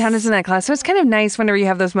Everyone class. in town is in that class. So it's kind of nice whenever you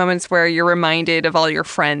have those moments where you're reminded of all your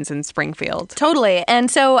friends in Springfield. Totally.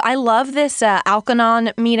 And so I love this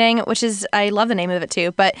Alkanon meeting, which is, I love the name of it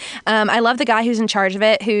too, but I love the guy who's in charge of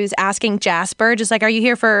it, who's asking Jasper, just like, are you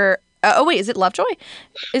here for, oh wait, is it Lovejoy?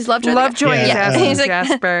 Is Lovejoy? Lovejoy is Yeah. asking He's like-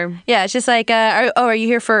 Jasper. Yeah, it's just like, are you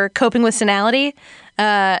here for coping with senility?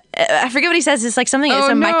 I forget what he says. It's like something, it's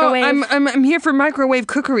a microwave. I'm here for microwave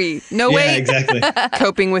cookery. No Yeah, way. exactly.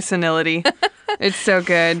 Coping with senility. It's so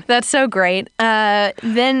good. That's so great.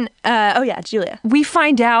 Then, Julia. We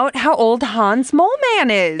find out how old Hans Mole Man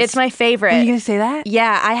is. It's my favorite. Are you going to say that?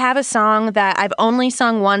 Yeah, I have a song that I've only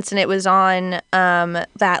sung once, and it was on when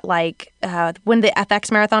the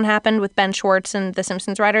FX marathon happened with Ben Schwartz and the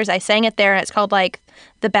Simpsons writers. I sang it there, and it's called like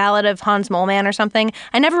The Ballad of Hans Mole Man or something.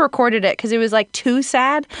 I never recorded it because it was like too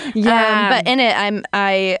sad. Yeah. But in it,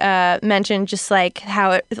 I mentioned just like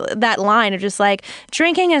how that line of just like,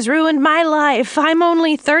 drinking has ruined my life. I'm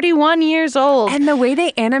only 31 years old. And the way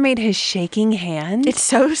they animate his shaking hand.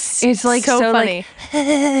 It's like so funny.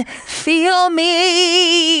 Like, feel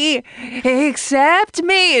me, accept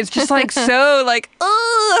me. It's just like so like,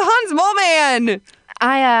 Hans Mole Man.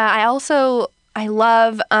 I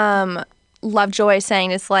love Lovejoy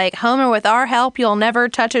saying it's like, Homer, with our help, you'll never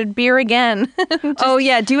touch a beer again. Oh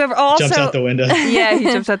yeah. Do you ever also Jumps out the window. Yeah, he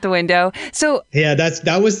jumps out the window. So Yeah,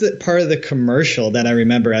 that was the part of the commercial that I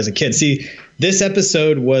remember as a kid. See, this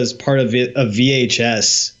episode was part of a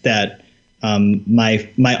VHS that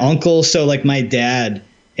my uncle, so like my dad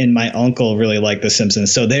and my uncle really liked The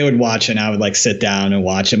Simpsons, so they would watch it and I would like sit down and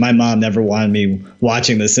watch it. My mom never wanted me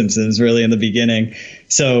watching The Simpsons really in the beginning.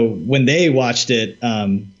 So when they watched it,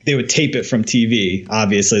 they would tape it from TV.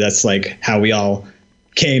 Obviously, that's like how we all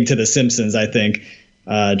came to The Simpsons, I think,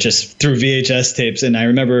 just through VHS tapes. And I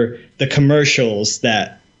remember the commercials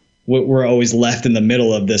that were always left in the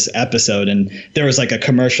middle of this episode, and there was like a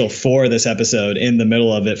commercial for this episode in the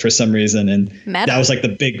middle of it for some reason, and Meta. that was like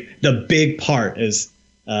the big part is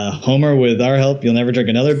Homer, with our help, you'll never drink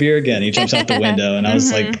another beer again. He jumps out the window, and I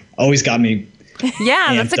was like, always got me.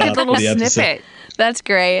 yeah, that's a Amped good up little for the episode. snippet. That's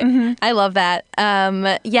great. I love that. On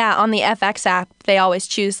the FX app, they always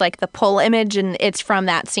choose like the pull image, and it's from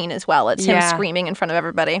that scene as well. It's him Yeah. screaming in front of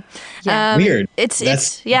everybody. Yeah. Weird. It's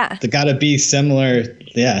They gotta be similar.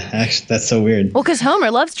 Yeah, actually, that's so weird. Well, because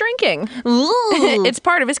Homer loves drinking. It's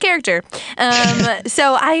part of his character.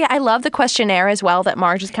 So I love the questionnaire as well that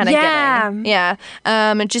Marge is kind of giving. Yeah.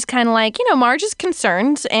 Just kind of like, Marge is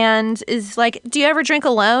concerned and is like, do you ever drink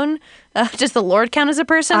alone? Does the Lord count as a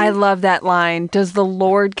person? I love that line. Does the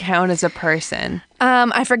Lord count as a person?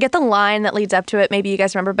 I forget the line that leads up to it. Maybe you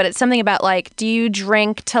guys remember, but it's something about like, do you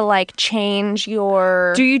drink to like change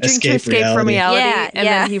your... Do you drink to Escape escape from reality. reality? Yeah, And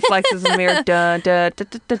yeah. then he flexes in the mirror. Dun, dun, dun,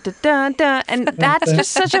 dun, dun, dun, dun. And that's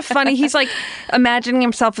just such a funny... He's like imagining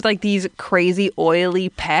himself with like these crazy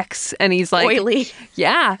oily pecs. And he's like... Oily.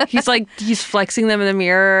 Yeah. He's like, he's flexing them in the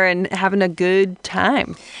mirror and having a good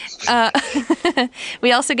time.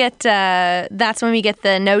 We also get that's when we get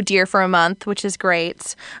the no deer for a month, which is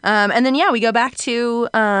great. And then we go back to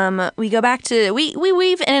we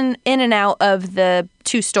weave in and out of the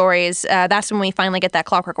two stories. That's when we finally get that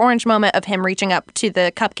Clockwork Orange moment of him reaching up to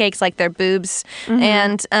the cupcakes like they're boobs.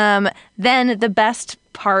 And then the best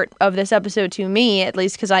part of this episode to me, at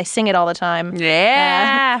least because I sing it all the time.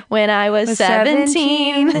 Yeah. When I was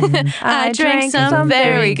 17, I drank some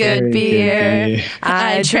very good beer.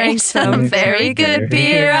 I drank some very good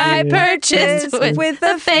beer I purchased with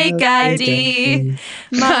a fake ID.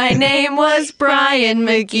 My name was Brian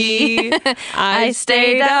McGee. I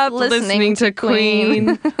stayed up listening to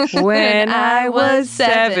Queen when I was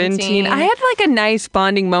 17. 17. I had like a nice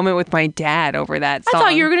bonding moment with my dad over that I song.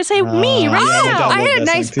 thought you were going to say me right yeah, now. I had a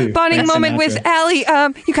that nice song, too. bonding Frank moment with Sinatra. Allie.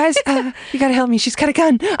 You guys, you gotta help me. She's got a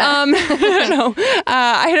gun. No,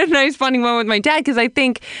 I had a nice bonding moment with my dad because I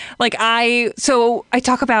think, like, I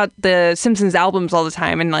talk about the Simpsons albums all the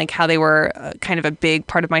time and like how they were kind of a big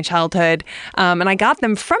part of my childhood. And I got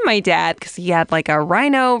them from my dad because he had like a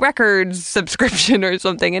Rhino Records subscription or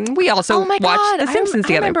something, and we also Oh my watched God, The Simpsons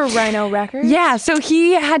together. I remember Rhino Records. Yeah, so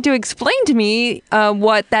he had to explain to me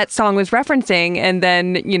what that song was referencing and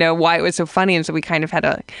then, why it was so funny. And so we kind of had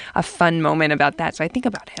a fun moment about that. So I think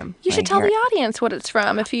about him. You when should I tell hear the it. audience what it's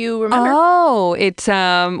from if you remember. Oh, it's,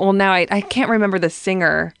 well, now I can't remember the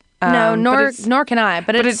singer. No, but nor can I.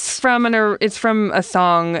 But it's from a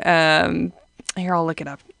song. Here, I'll look it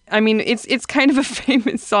up. I mean, it's kind of a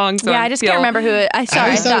famous song. So yeah, I just can't remember who it. I Sorry,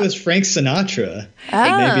 always thought it was Frank Sinatra.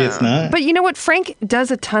 Oh. Maybe it's not. But you know what? Frank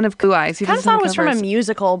does a ton of Blue Eyes. He I kind does of thought it was from a covers.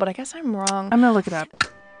 musical, but I guess I'm wrong. I'm gonna look it up.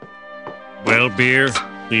 Well, beer,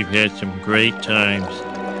 we've had some great times.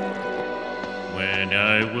 When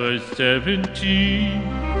I was 17,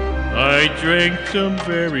 I drank some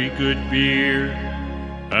very good beer.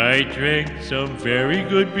 I drank some very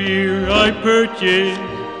good beer I purchased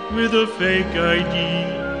with a fake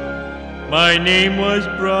ID. My name was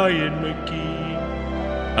Brian McGee.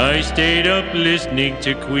 I stayed up listening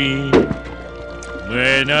to Queen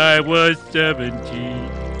when I was 17.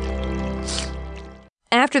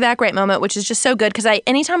 After that great moment, which is just so good, because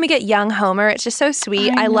anytime we get young Homer, it's just so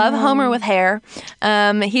sweet. I love Homer with hair.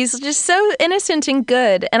 He's just so innocent and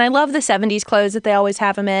good, and I love the 70s clothes that they always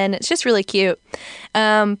have him in. It's just really cute.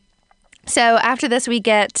 So after this, we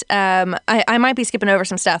get, I might be skipping over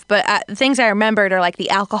some stuff, but things I remembered are like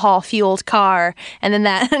the alcohol-fueled car, and then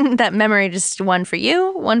that memory just one for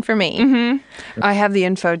you, one for me. Mm-hmm. I have the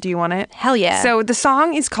info. Do you want it? Hell yeah. So the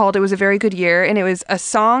song is called It Was a Very Good Year, and it was a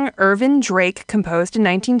song Irvin Drake composed in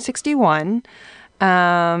 1961.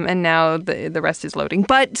 And now the rest is loading.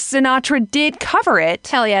 But Sinatra did cover it.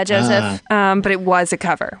 Hell yeah, Joseph. But it was a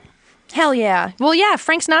cover. Hell yeah. Well, yeah,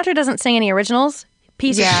 Frank Sinatra doesn't sing any originals.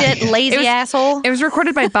 Piece of shit, lazy asshole. It was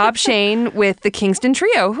recorded by Bob Shane with the Kingston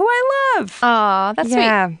Trio, who I love. Aw, that's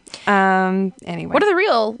sweet. Anyway. What are the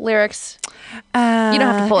real lyrics? You don't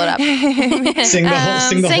have to pull it up. Sing the sing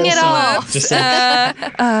whole it song. all. Just say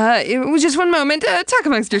it was just one moment. Talk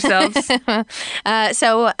amongst yourselves.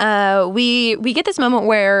 So we get this moment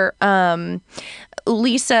where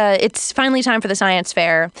Lisa, it's finally time for the science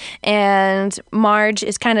fair, and Marge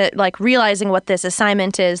is kind of like realizing what this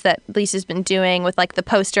assignment is that Lisa's been doing with like the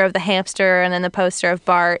poster of the hamster and then the poster of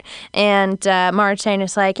Bart. And Marge saying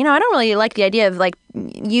it's like, I don't really like the idea of like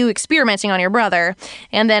you experimenting on your brother.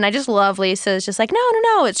 And then I just love Lisa's just like,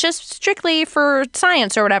 no, it's just strictly for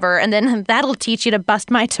science or whatever. And then that'll teach you to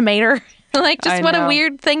bust my tomato. Like, just what a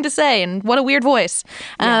weird thing to say and what a weird voice.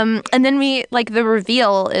 Yeah. And then the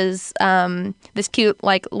reveal is this cute,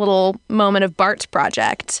 like, little moment of Bart's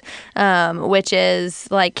project, which is,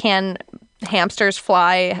 like, can hamsters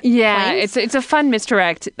fly planes? It's a fun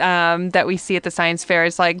misdirect that we see at the science fair.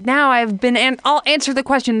 It's like, now I'll answer the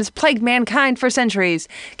question that's plagued mankind for centuries.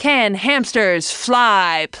 Can hamsters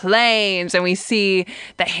fly planes? And we see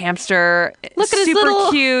the hamster, look at super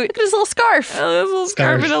cute. Look at his little scarf. A little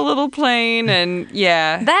scarf and a little plane, and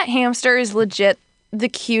yeah. That hamster is legit the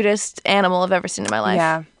cutest animal I've ever seen in my life.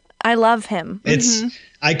 Yeah. I love him.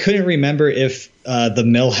 I couldn't remember if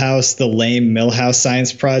the lame Millhouse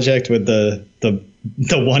science project with the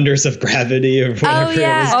wonders of gravity or whatever it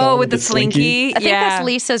was called. With the Slinky. I think that's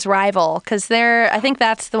Lisa's rival, because I think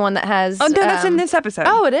that's the one that has. Oh no, that's in this episode.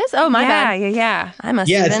 Oh, it is. Oh my bad. Yeah. I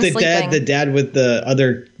must. have it's been sleeping. the dad with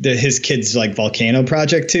his kid's like volcano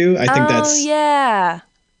project too. I think that's. Oh yeah.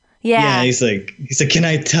 Yeah. He's like, can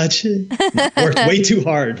I touch it? Worked way too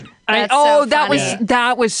hard.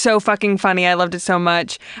 That was so fucking funny. I loved it so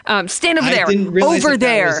much. Stand over there. I didn't realize over that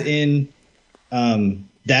there. was in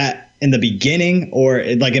that in the beginning, or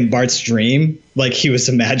like in Bart's dream, like he was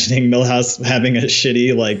imagining Millhouse having a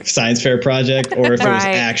shitty like science fair project, or if it was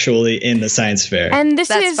actually in the science fair. And that's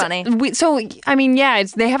funny.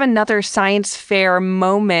 They have another science fair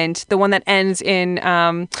moment. The one that ends in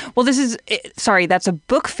that's a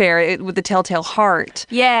book fair with the Telltale Heart.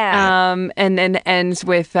 Yeah. And then ends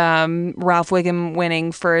with Ralph Wiggum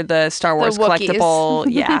winning for the Star Wars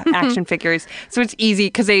collectible action figures. So it's easy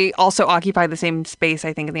because they also occupy the same space,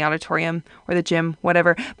 I think, in the auditorium. auditorium or the gym,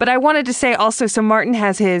 whatever. But I wanted to say also, so Martin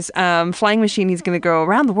has his flying machine. He's going to go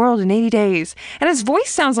around the world in 80 days. And his voice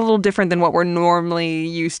sounds a little different than what we're normally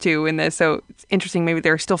used to in this. So it's interesting. Maybe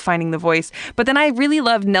they're still finding the voice. But then I really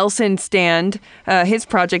love Nelson Stand. His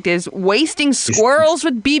project is wasting squirrels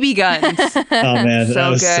with BB guns. Oh, man. So that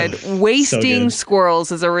was good. Wasting good.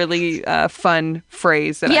 squirrels is a really fun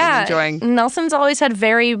phrase that I'm enjoying. Nelson's always had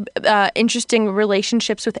very interesting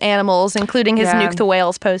relationships with animals, including his Nuke the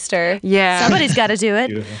Whales poster. Yeah. Somebody's got to do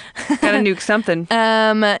it. Gotta nuke something.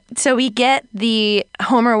 So we get the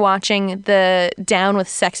Homer watching the Down with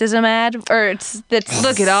Sexism ad.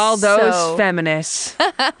 Look at all those so- feminists.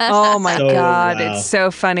 Oh my God. Wow. It's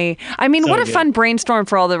so funny. I mean, what a good. fun brainstorm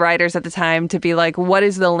for all the writers at the time to be like, what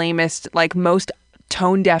is the lamest, like most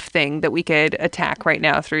tone deaf thing that we could attack right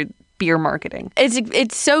now through beer marketing?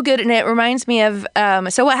 It's so good, and it reminds me of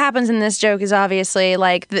so what happens in this joke is obviously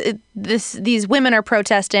like these women are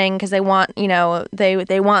protesting because they want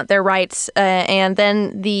they want their rights, and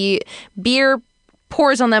then the beer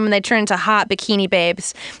pours on them and they turn into hot bikini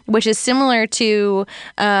babes, which is similar to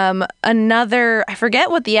another, I forget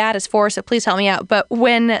what the ad is for, so please help me out, but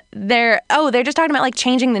when they're just talking about like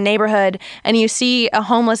changing the neighborhood and you see a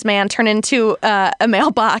homeless man turn into a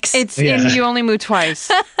mailbox. It's in You Only Move Twice,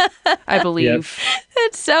 I believe.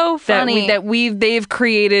 It's so funny. They've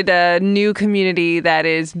created a new community that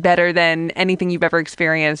is better than anything you've ever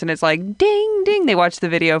experienced, and it's like ding ding. They watch the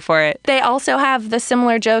video for it. They also have the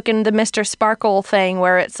similar joke in the Mr. Sparkle thing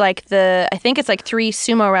where it's like I think it's like 3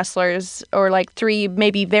 sumo wrestlers or like 3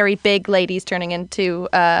 maybe very big ladies turning into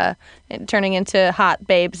hot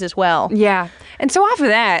babes as well. Yeah. And so after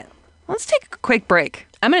that, let's take a quick break.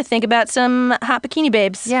 I'm gonna think about some hot bikini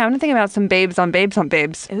babes. Yeah, I'm gonna think about some babes on babes on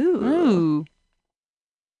babes. Ooh.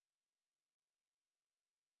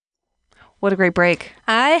 What a great break.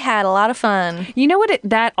 I had a lot of fun. You know what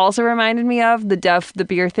that also reminded me of? The Duff, the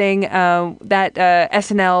beer thing. That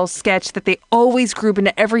SNL sketch that they always group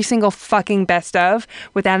into every single fucking best of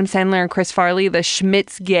with Adam Sandler and Chris Farley, the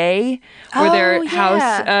Schmitz Gay, where they're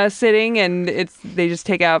house sitting and they just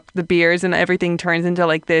take out the beers and everything turns into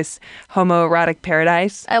like this homoerotic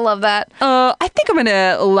paradise. I love that. I think I'm going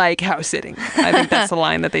to like house sitting. I think that's the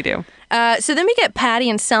line that they do. So then we get Patty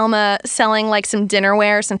and Selma selling like some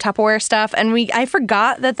dinnerware, some Tupperware stuff, and I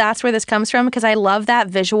forgot that that's where this comes from because I love that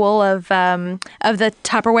visual of the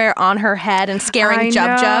Tupperware on her head and scaring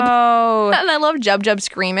Jub Jub. And I love Jub Jub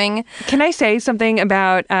screaming. Can I say something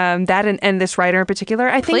about that and this writer in particular?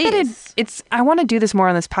 I think that it's. I want to do this more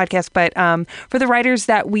on this podcast, but for the writers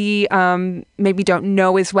that we maybe don't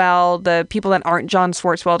know as well, the people that aren't John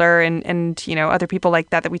Swartzwelder and other people like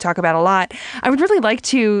that we talk about a lot, I would really like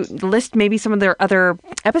to list maybe some of their other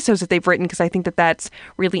episodes that they've written because I think that that's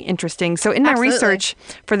really interesting. So in my research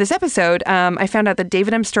for this episode, I found out that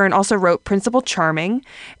David M. Stern also wrote Principal Charming,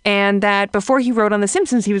 and that before he wrote on The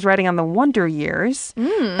Simpsons, he was writing on The Wonder Years.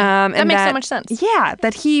 That makes so much sense. Yeah,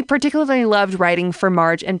 that he particularly loved writing for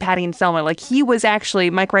Marge and Patty and Selma. Like he was actually,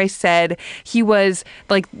 Mike Rice said, he was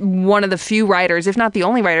like one of the few writers, if not the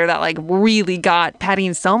only writer, that like really got Patty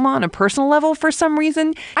and Selma on a personal level for some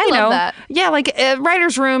reason. I love that. Yeah, like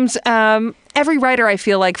writers' rooms. Every writer, I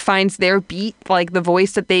feel like, finds their beat, like the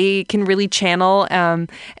voice that they can really channel.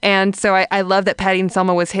 And so I love that Patty and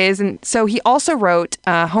Selma was his. And so he also wrote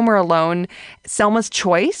Homer Alone, Selma's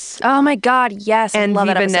Choice. Oh my God, yes. And I love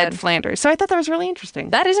that Viva episode. Ned Flanders. So I thought that was really interesting.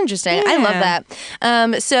 That is interesting. I love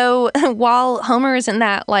that. So while Homer is in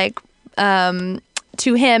that, like,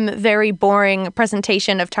 to him, very boring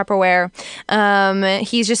presentation of Tupperware,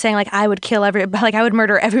 he's just saying, like, I would I would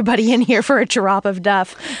murder everybody in here for a drop of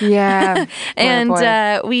Duff. Yeah. And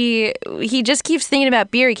he just keeps thinking about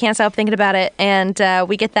beer. He can't stop thinking about it. And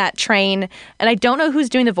we get that train. And I don't know who's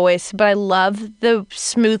doing the voice, but I love the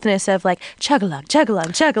smoothness of, like, chug-a-lug,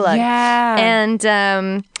 chug-a-lug, chug-a-lug. Yeah.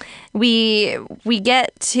 And we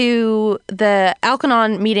get to the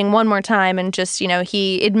Alkanon meeting one more time, and just,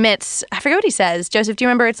 he admits, I forget what he says. Joseph, do you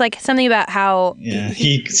remember? It's like something about how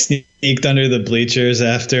he sneaked under the bleachers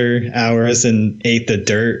after hours and ate the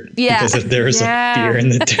dirt because there was like beer in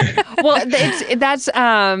the dirt. Well, that's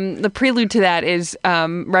the prelude to that is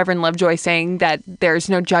Reverend Lovejoy saying that there's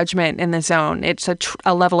no judgment in the zone. It's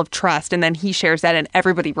a level of trust, and then he shares that, and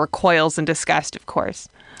everybody recoils in disgust, of course.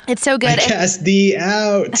 It's so good. Cast thee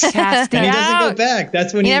out. Cast and he out. doesn't go back.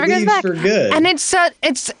 That's when he leaves for good. And it's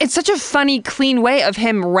such a funny, clean way of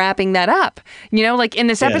him wrapping that up. Like in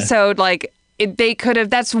this episode, like they could have,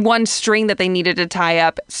 that's one string that they needed to tie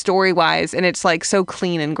up story-wise, and it's like so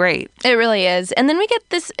clean and great. It really is. And then we get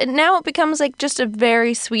this, now it becomes like just a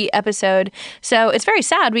very sweet episode. So it's very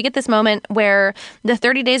sad. We get this moment where the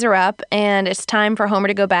 30 days are up and it's time for Homer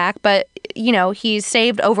to go back. But, you know, he's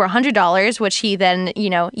saved over $100, which he then, you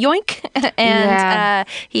know, yoink. And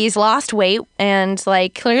he's lost weight and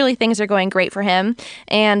like clearly things are going great for him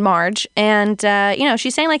and Marge. And, you know,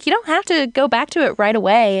 she's saying like, you don't have to go back to it right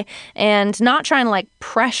away and not trying to like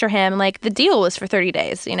pressure him. Like the deal was for 30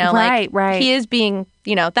 days, you know, right. He is being,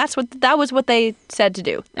 you know, that was what they said to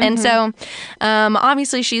do. And so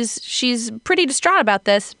obviously she's pretty distraught about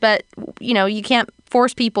this, but you know, you can't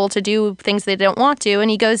force people to do things they don't want to. And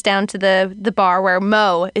he goes down to the bar where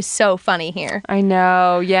Mo is so funny here. I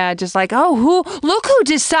know. Yeah. Just like, oh, look who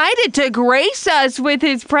decided to grace us with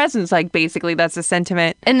his presence. Like, basically, that's the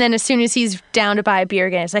sentiment. And then as soon as he's down to buy a beer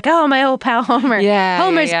again, it's like, oh, my old pal Homer. Yeah.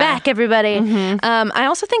 Homer's back, everybody. I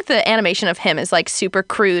also think the animation of him is like super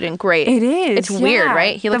crude and great. It is. It's weird,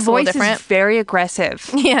 right? He looks a little different. The voice is very aggressive.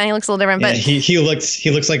 Yeah, he looks a little different. Yeah, But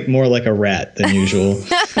he looks like more like a rat than usual.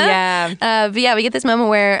 Yeah. but yeah, we get this moment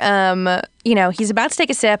where, you know, he's about to take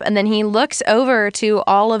a sip and then he looks over to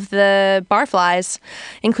all of the barflies,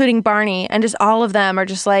 including Barney, and just all of them are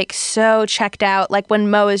just like so checked out. Like when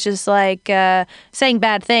Mo is just like saying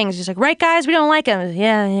bad things, just like, right, guys, we don't like him.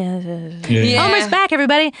 Yeah. Homer's back,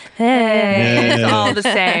 everybody. It's all the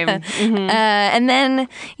same. And then,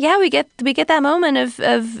 yeah, we get that moment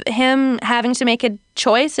of him having to make a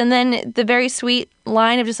choice, and then the very sweet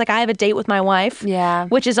line of just like, I have a date with my wife. Yeah.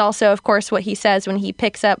 Which is also, of course, what he says when he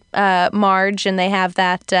picks up Marge, and they have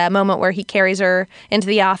that moment where he carries her into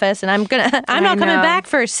the office, and I'm not coming back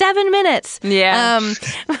for 7 minutes. Yeah.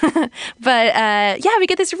 But yeah, we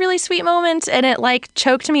get this really sweet moment, and it like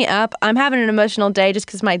choked me up. I'm having an emotional day just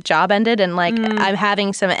because my job ended, and like I'm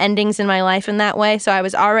having some endings in my life in that way. So I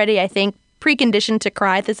was already, I think, preconditioned to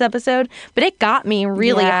cry at this episode, but it got me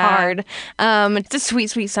really hard. It's a sweet,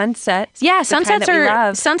 sweet sunset. Yeah,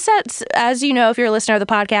 sunsets, as you know, if you're a listener of the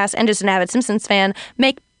podcast and just an avid Simpsons fan,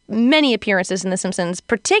 make many appearances in The Simpsons,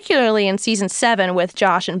 particularly in season 7 with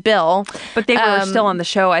Josh and Bill. But they were still on the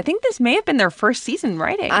show. I think this may have been their first season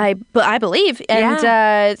writing. I believe. And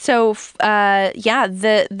the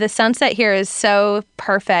sunset here is so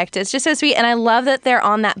perfect. It's just so sweet. And I love that they're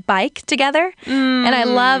on that bike together. And I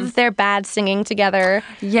love their bad singing together.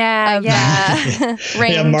 Yeah.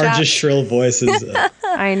 Rain, Marge's Josh. shrill voice is,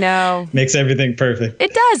 I know. makes everything perfect.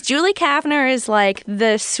 It does. Julie Kavner is like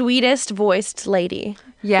the sweetest voiced lady.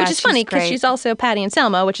 Yeah, which is funny because she's also Patty and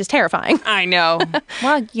Selma, which is terrifying. I know.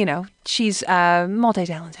 Well, you know, she's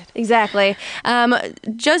multi-talented. Exactly.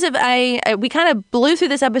 Joseph, we kind of blew through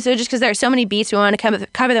this episode just because there are so many beats. We want to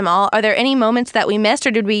cover them all. Are there any moments that we missed,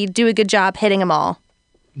 or did we do a good job hitting them all?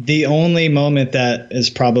 The only moment that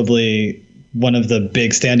is probably one of the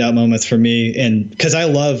big standout moments for me, and because I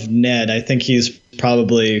love Ned, I think he's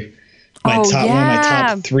probably one of my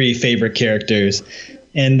top 3 favorite characters.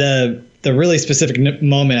 And the really specific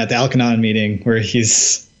moment at the Alkanon meeting where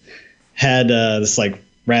he's had this like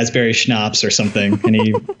raspberry schnapps or something, and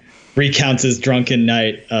he recounts his drunken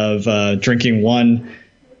night of drinking one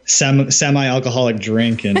semi-alcoholic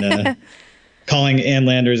drink and calling Ann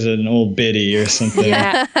Landers an old biddy or something.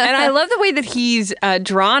 Yeah, and I love the way that he's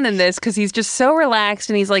drawn in this because he's just so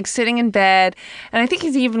relaxed and he's like sitting in bed, and I think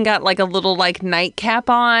he's even got like a little like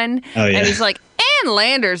nightcap on. Oh yeah, and he's like, Ann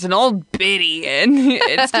Landers, an old biddy, and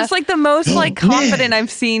it's just like the most like confident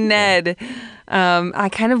I've seen Ned. I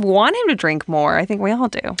kind of want him to drink more. I think we all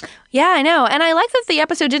do. Yeah, I know, and I like that the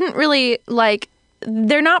episode didn't really like.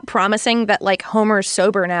 They're not promising that like Homer's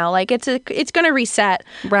sober now. Like it's going to reset.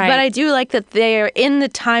 Right. But I do like that they're in the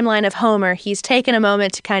timeline of Homer. He's taken a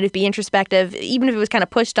moment to kind of be introspective, even if it was kind of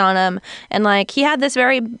pushed on him. And like he had this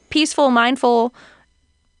very peaceful, mindful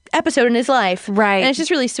episode in his life. Right. And it's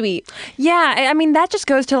just really sweet. Yeah. I mean, that just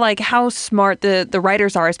goes to like how smart the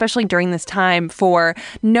writers are, especially during this time, for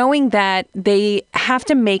knowing that they have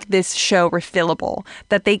to make this show refillable,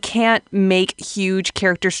 that they can't make huge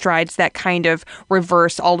character strides that kind of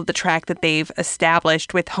reverse all of the track that they've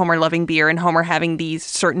established with Homer loving beer and Homer having these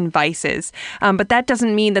certain vices. But that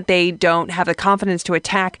doesn't mean that they don't have the confidence to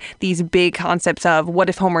attack these big concepts of what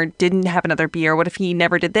if Homer didn't have another beer? What if he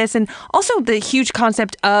never did this? And also the huge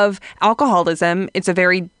concept of alcoholism. It's a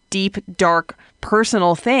very deep, dark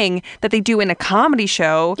personal thing that they do in a comedy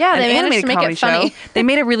show. Yeah, an they managed animated to make comedy it funny. show. They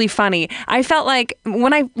made it really funny. I felt like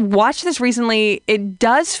when I watched this recently, it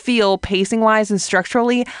does feel pacing-wise and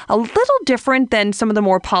structurally a little different than some of the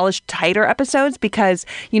more polished, tighter episodes because,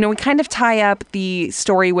 we kind of tie up the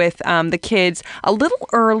story with the kids a little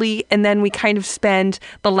early, and then we kind of spend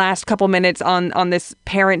the last couple minutes on this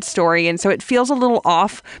parent story. And so it feels a little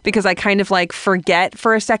off because I kind of like forget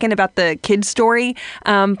for a second about the kids' story.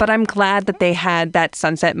 But I'm glad that they had that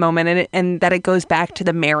sunset moment and that it goes back to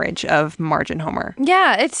the marriage of Marge and Homer.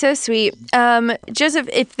 Yeah, it's so sweet. Joseph,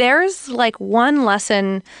 if there's like one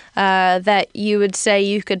lesson that you would say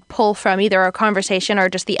you could pull from either our conversation or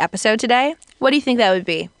just the episode today, what do you think that would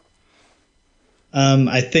be?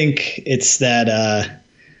 I think it's that,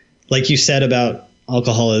 like you said about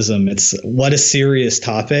alcoholism, it's what a serious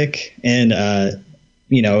topic. And,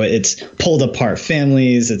 it's pulled apart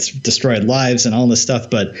families, it's destroyed lives and all this stuff.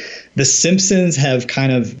 But The Simpsons have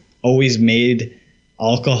kind of always made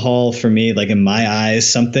alcohol, for me, like in my eyes,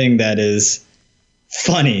 something that is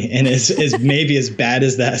funny and is maybe as bad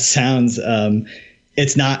as that sounds.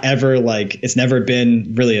 It's not ever it's never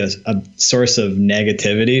been really a source of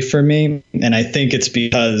negativity for me. And I think it's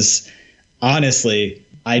because, honestly,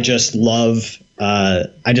 I just loved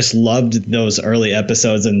those early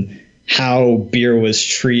episodes and how beer was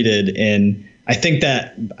treated in. I think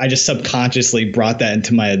that I just subconsciously brought that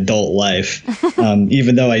into my adult life,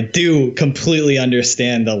 even though I do completely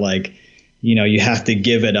understand you have to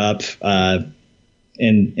give it up.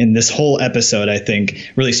 In this whole episode, I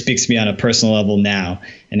think really speaks to me on a personal level now,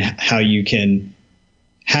 and how you can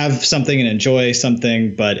have something and enjoy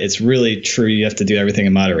something, but it's really true. You have to do everything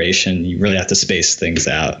in moderation. You really have to space things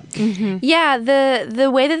out. Mm-hmm. Yeah, the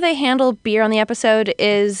way that they handle beer on the episode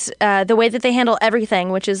is the way that they handle everything,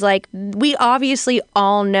 which is we obviously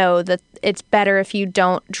all know that it's better if you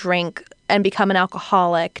don't drink and become an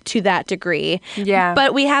alcoholic to that degree. Yeah.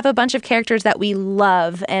 But we have a bunch of characters that we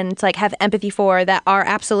love and have empathy for that are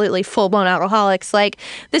absolutely full-blown alcoholics.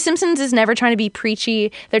 The Simpsons is never trying to be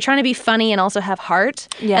preachy. They're trying to be funny and also have heart.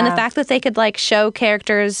 Yeah. And the fact that they could show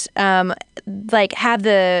characters have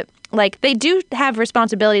the they do have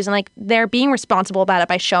responsibilities, and they're being responsible about it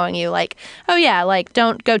by showing you oh yeah,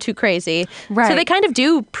 don't go too crazy. Right. So they kind of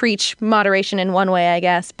do preach moderation in one way, I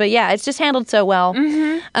guess. But yeah, it's just handled so well.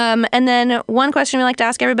 Mm-hmm. And then one question we like to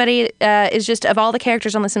ask everybody is just, of all the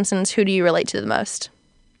characters on The Simpsons, who do you relate to the most?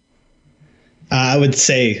 I would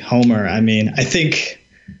say Homer. I mean, I think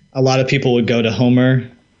a lot of people would go to Homer,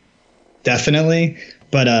 definitely.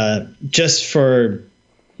 But just for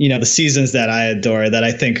the seasons that I adore, that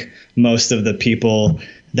I think most of the people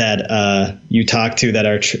that you talk to that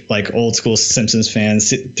are old school Simpsons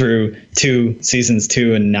fans through seasons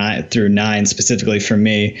 2 and 9 through 9 specifically for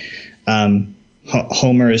me,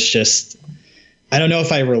 Homer is just, I don't know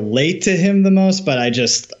if I relate to him the most, but I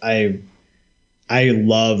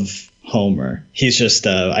love Homer. He's just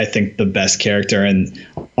I think the best character, and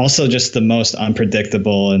also just the most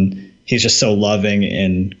unpredictable, and he's just so loving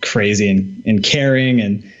and crazy and caring,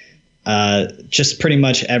 and just pretty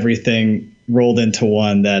much everything rolled into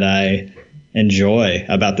one that I enjoy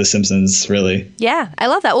about The Simpsons, really. Yeah, I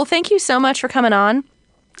love that. Well, thank you so much for coming on.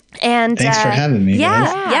 And thanks for having me,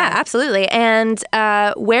 guys. Yeah, absolutely. And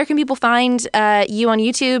where can people find you on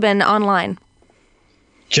YouTube and online?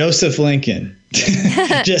 Joseph Lincoln.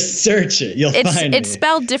 Just search it. You'll find It's me.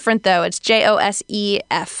 spelled different, though. It's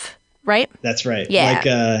Josef, right? That's right.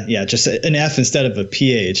 Yeah. Just an F instead of a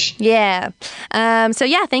PH. Yeah. So,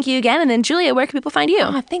 yeah, thank you again. And then, Julia, where can people find you?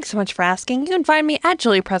 Oh, thanks so much for asking. You can find me at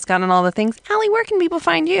Julia Prescott on all the things. Allie, where can people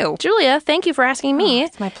find you? Julia, thank you for asking me.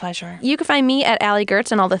 It's my pleasure. You can find me at Allie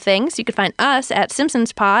Gertz on all the things. You can find us at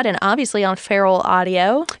Simpsons Pod and obviously on Feral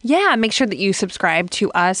Audio. Yeah, make sure that you subscribe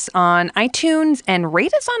to us on iTunes and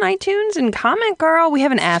rate us on iTunes and comment, girl. We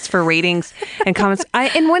haven't asked for ratings and comments.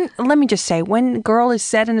 Let me just say, when girl is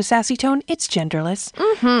said in a sassy tone, it's genderless.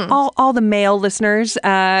 Mm-hmm. All the male listeners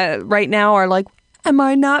right now are like, am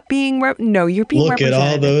I not being no, you're being Look represented.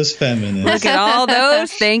 at all those feminists. Look at all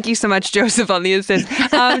those. Thank you so much, Joseph, on the assist.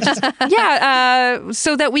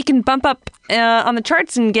 So that we can bump up on the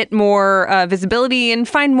charts and get more visibility and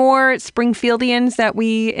find more Springfieldians that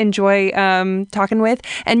we enjoy talking with.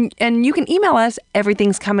 And you can email us,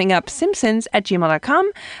 everything's coming up,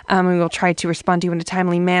 simpsons@gmail.com. And we will try to respond to you in a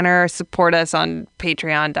timely manner. Support us on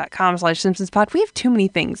patreon.com/simpsonspod. We have too many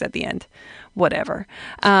things at the end. Whatever.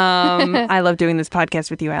 I love doing this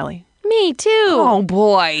podcast with you, Allie. Me too. Oh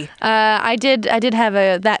boy. I did have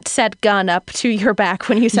that set gun up to your back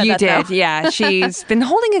when you said You that. did, though. yeah. She's been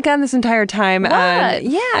holding a gun this entire time. What?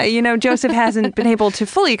 Yeah, Joseph hasn't been able to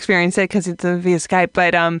fully experience it because it's via Skype,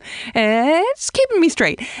 but it's keeping me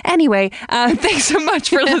straight. Anyway, thanks so much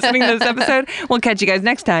for listening to this episode. We'll catch you guys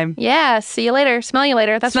next time. Yeah. See you later. Smell you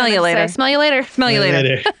later. That's Smell what I you meant to later. say. Smell you later. Smell you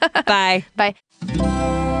later. Bye. Bye.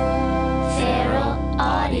 Feral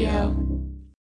Audio.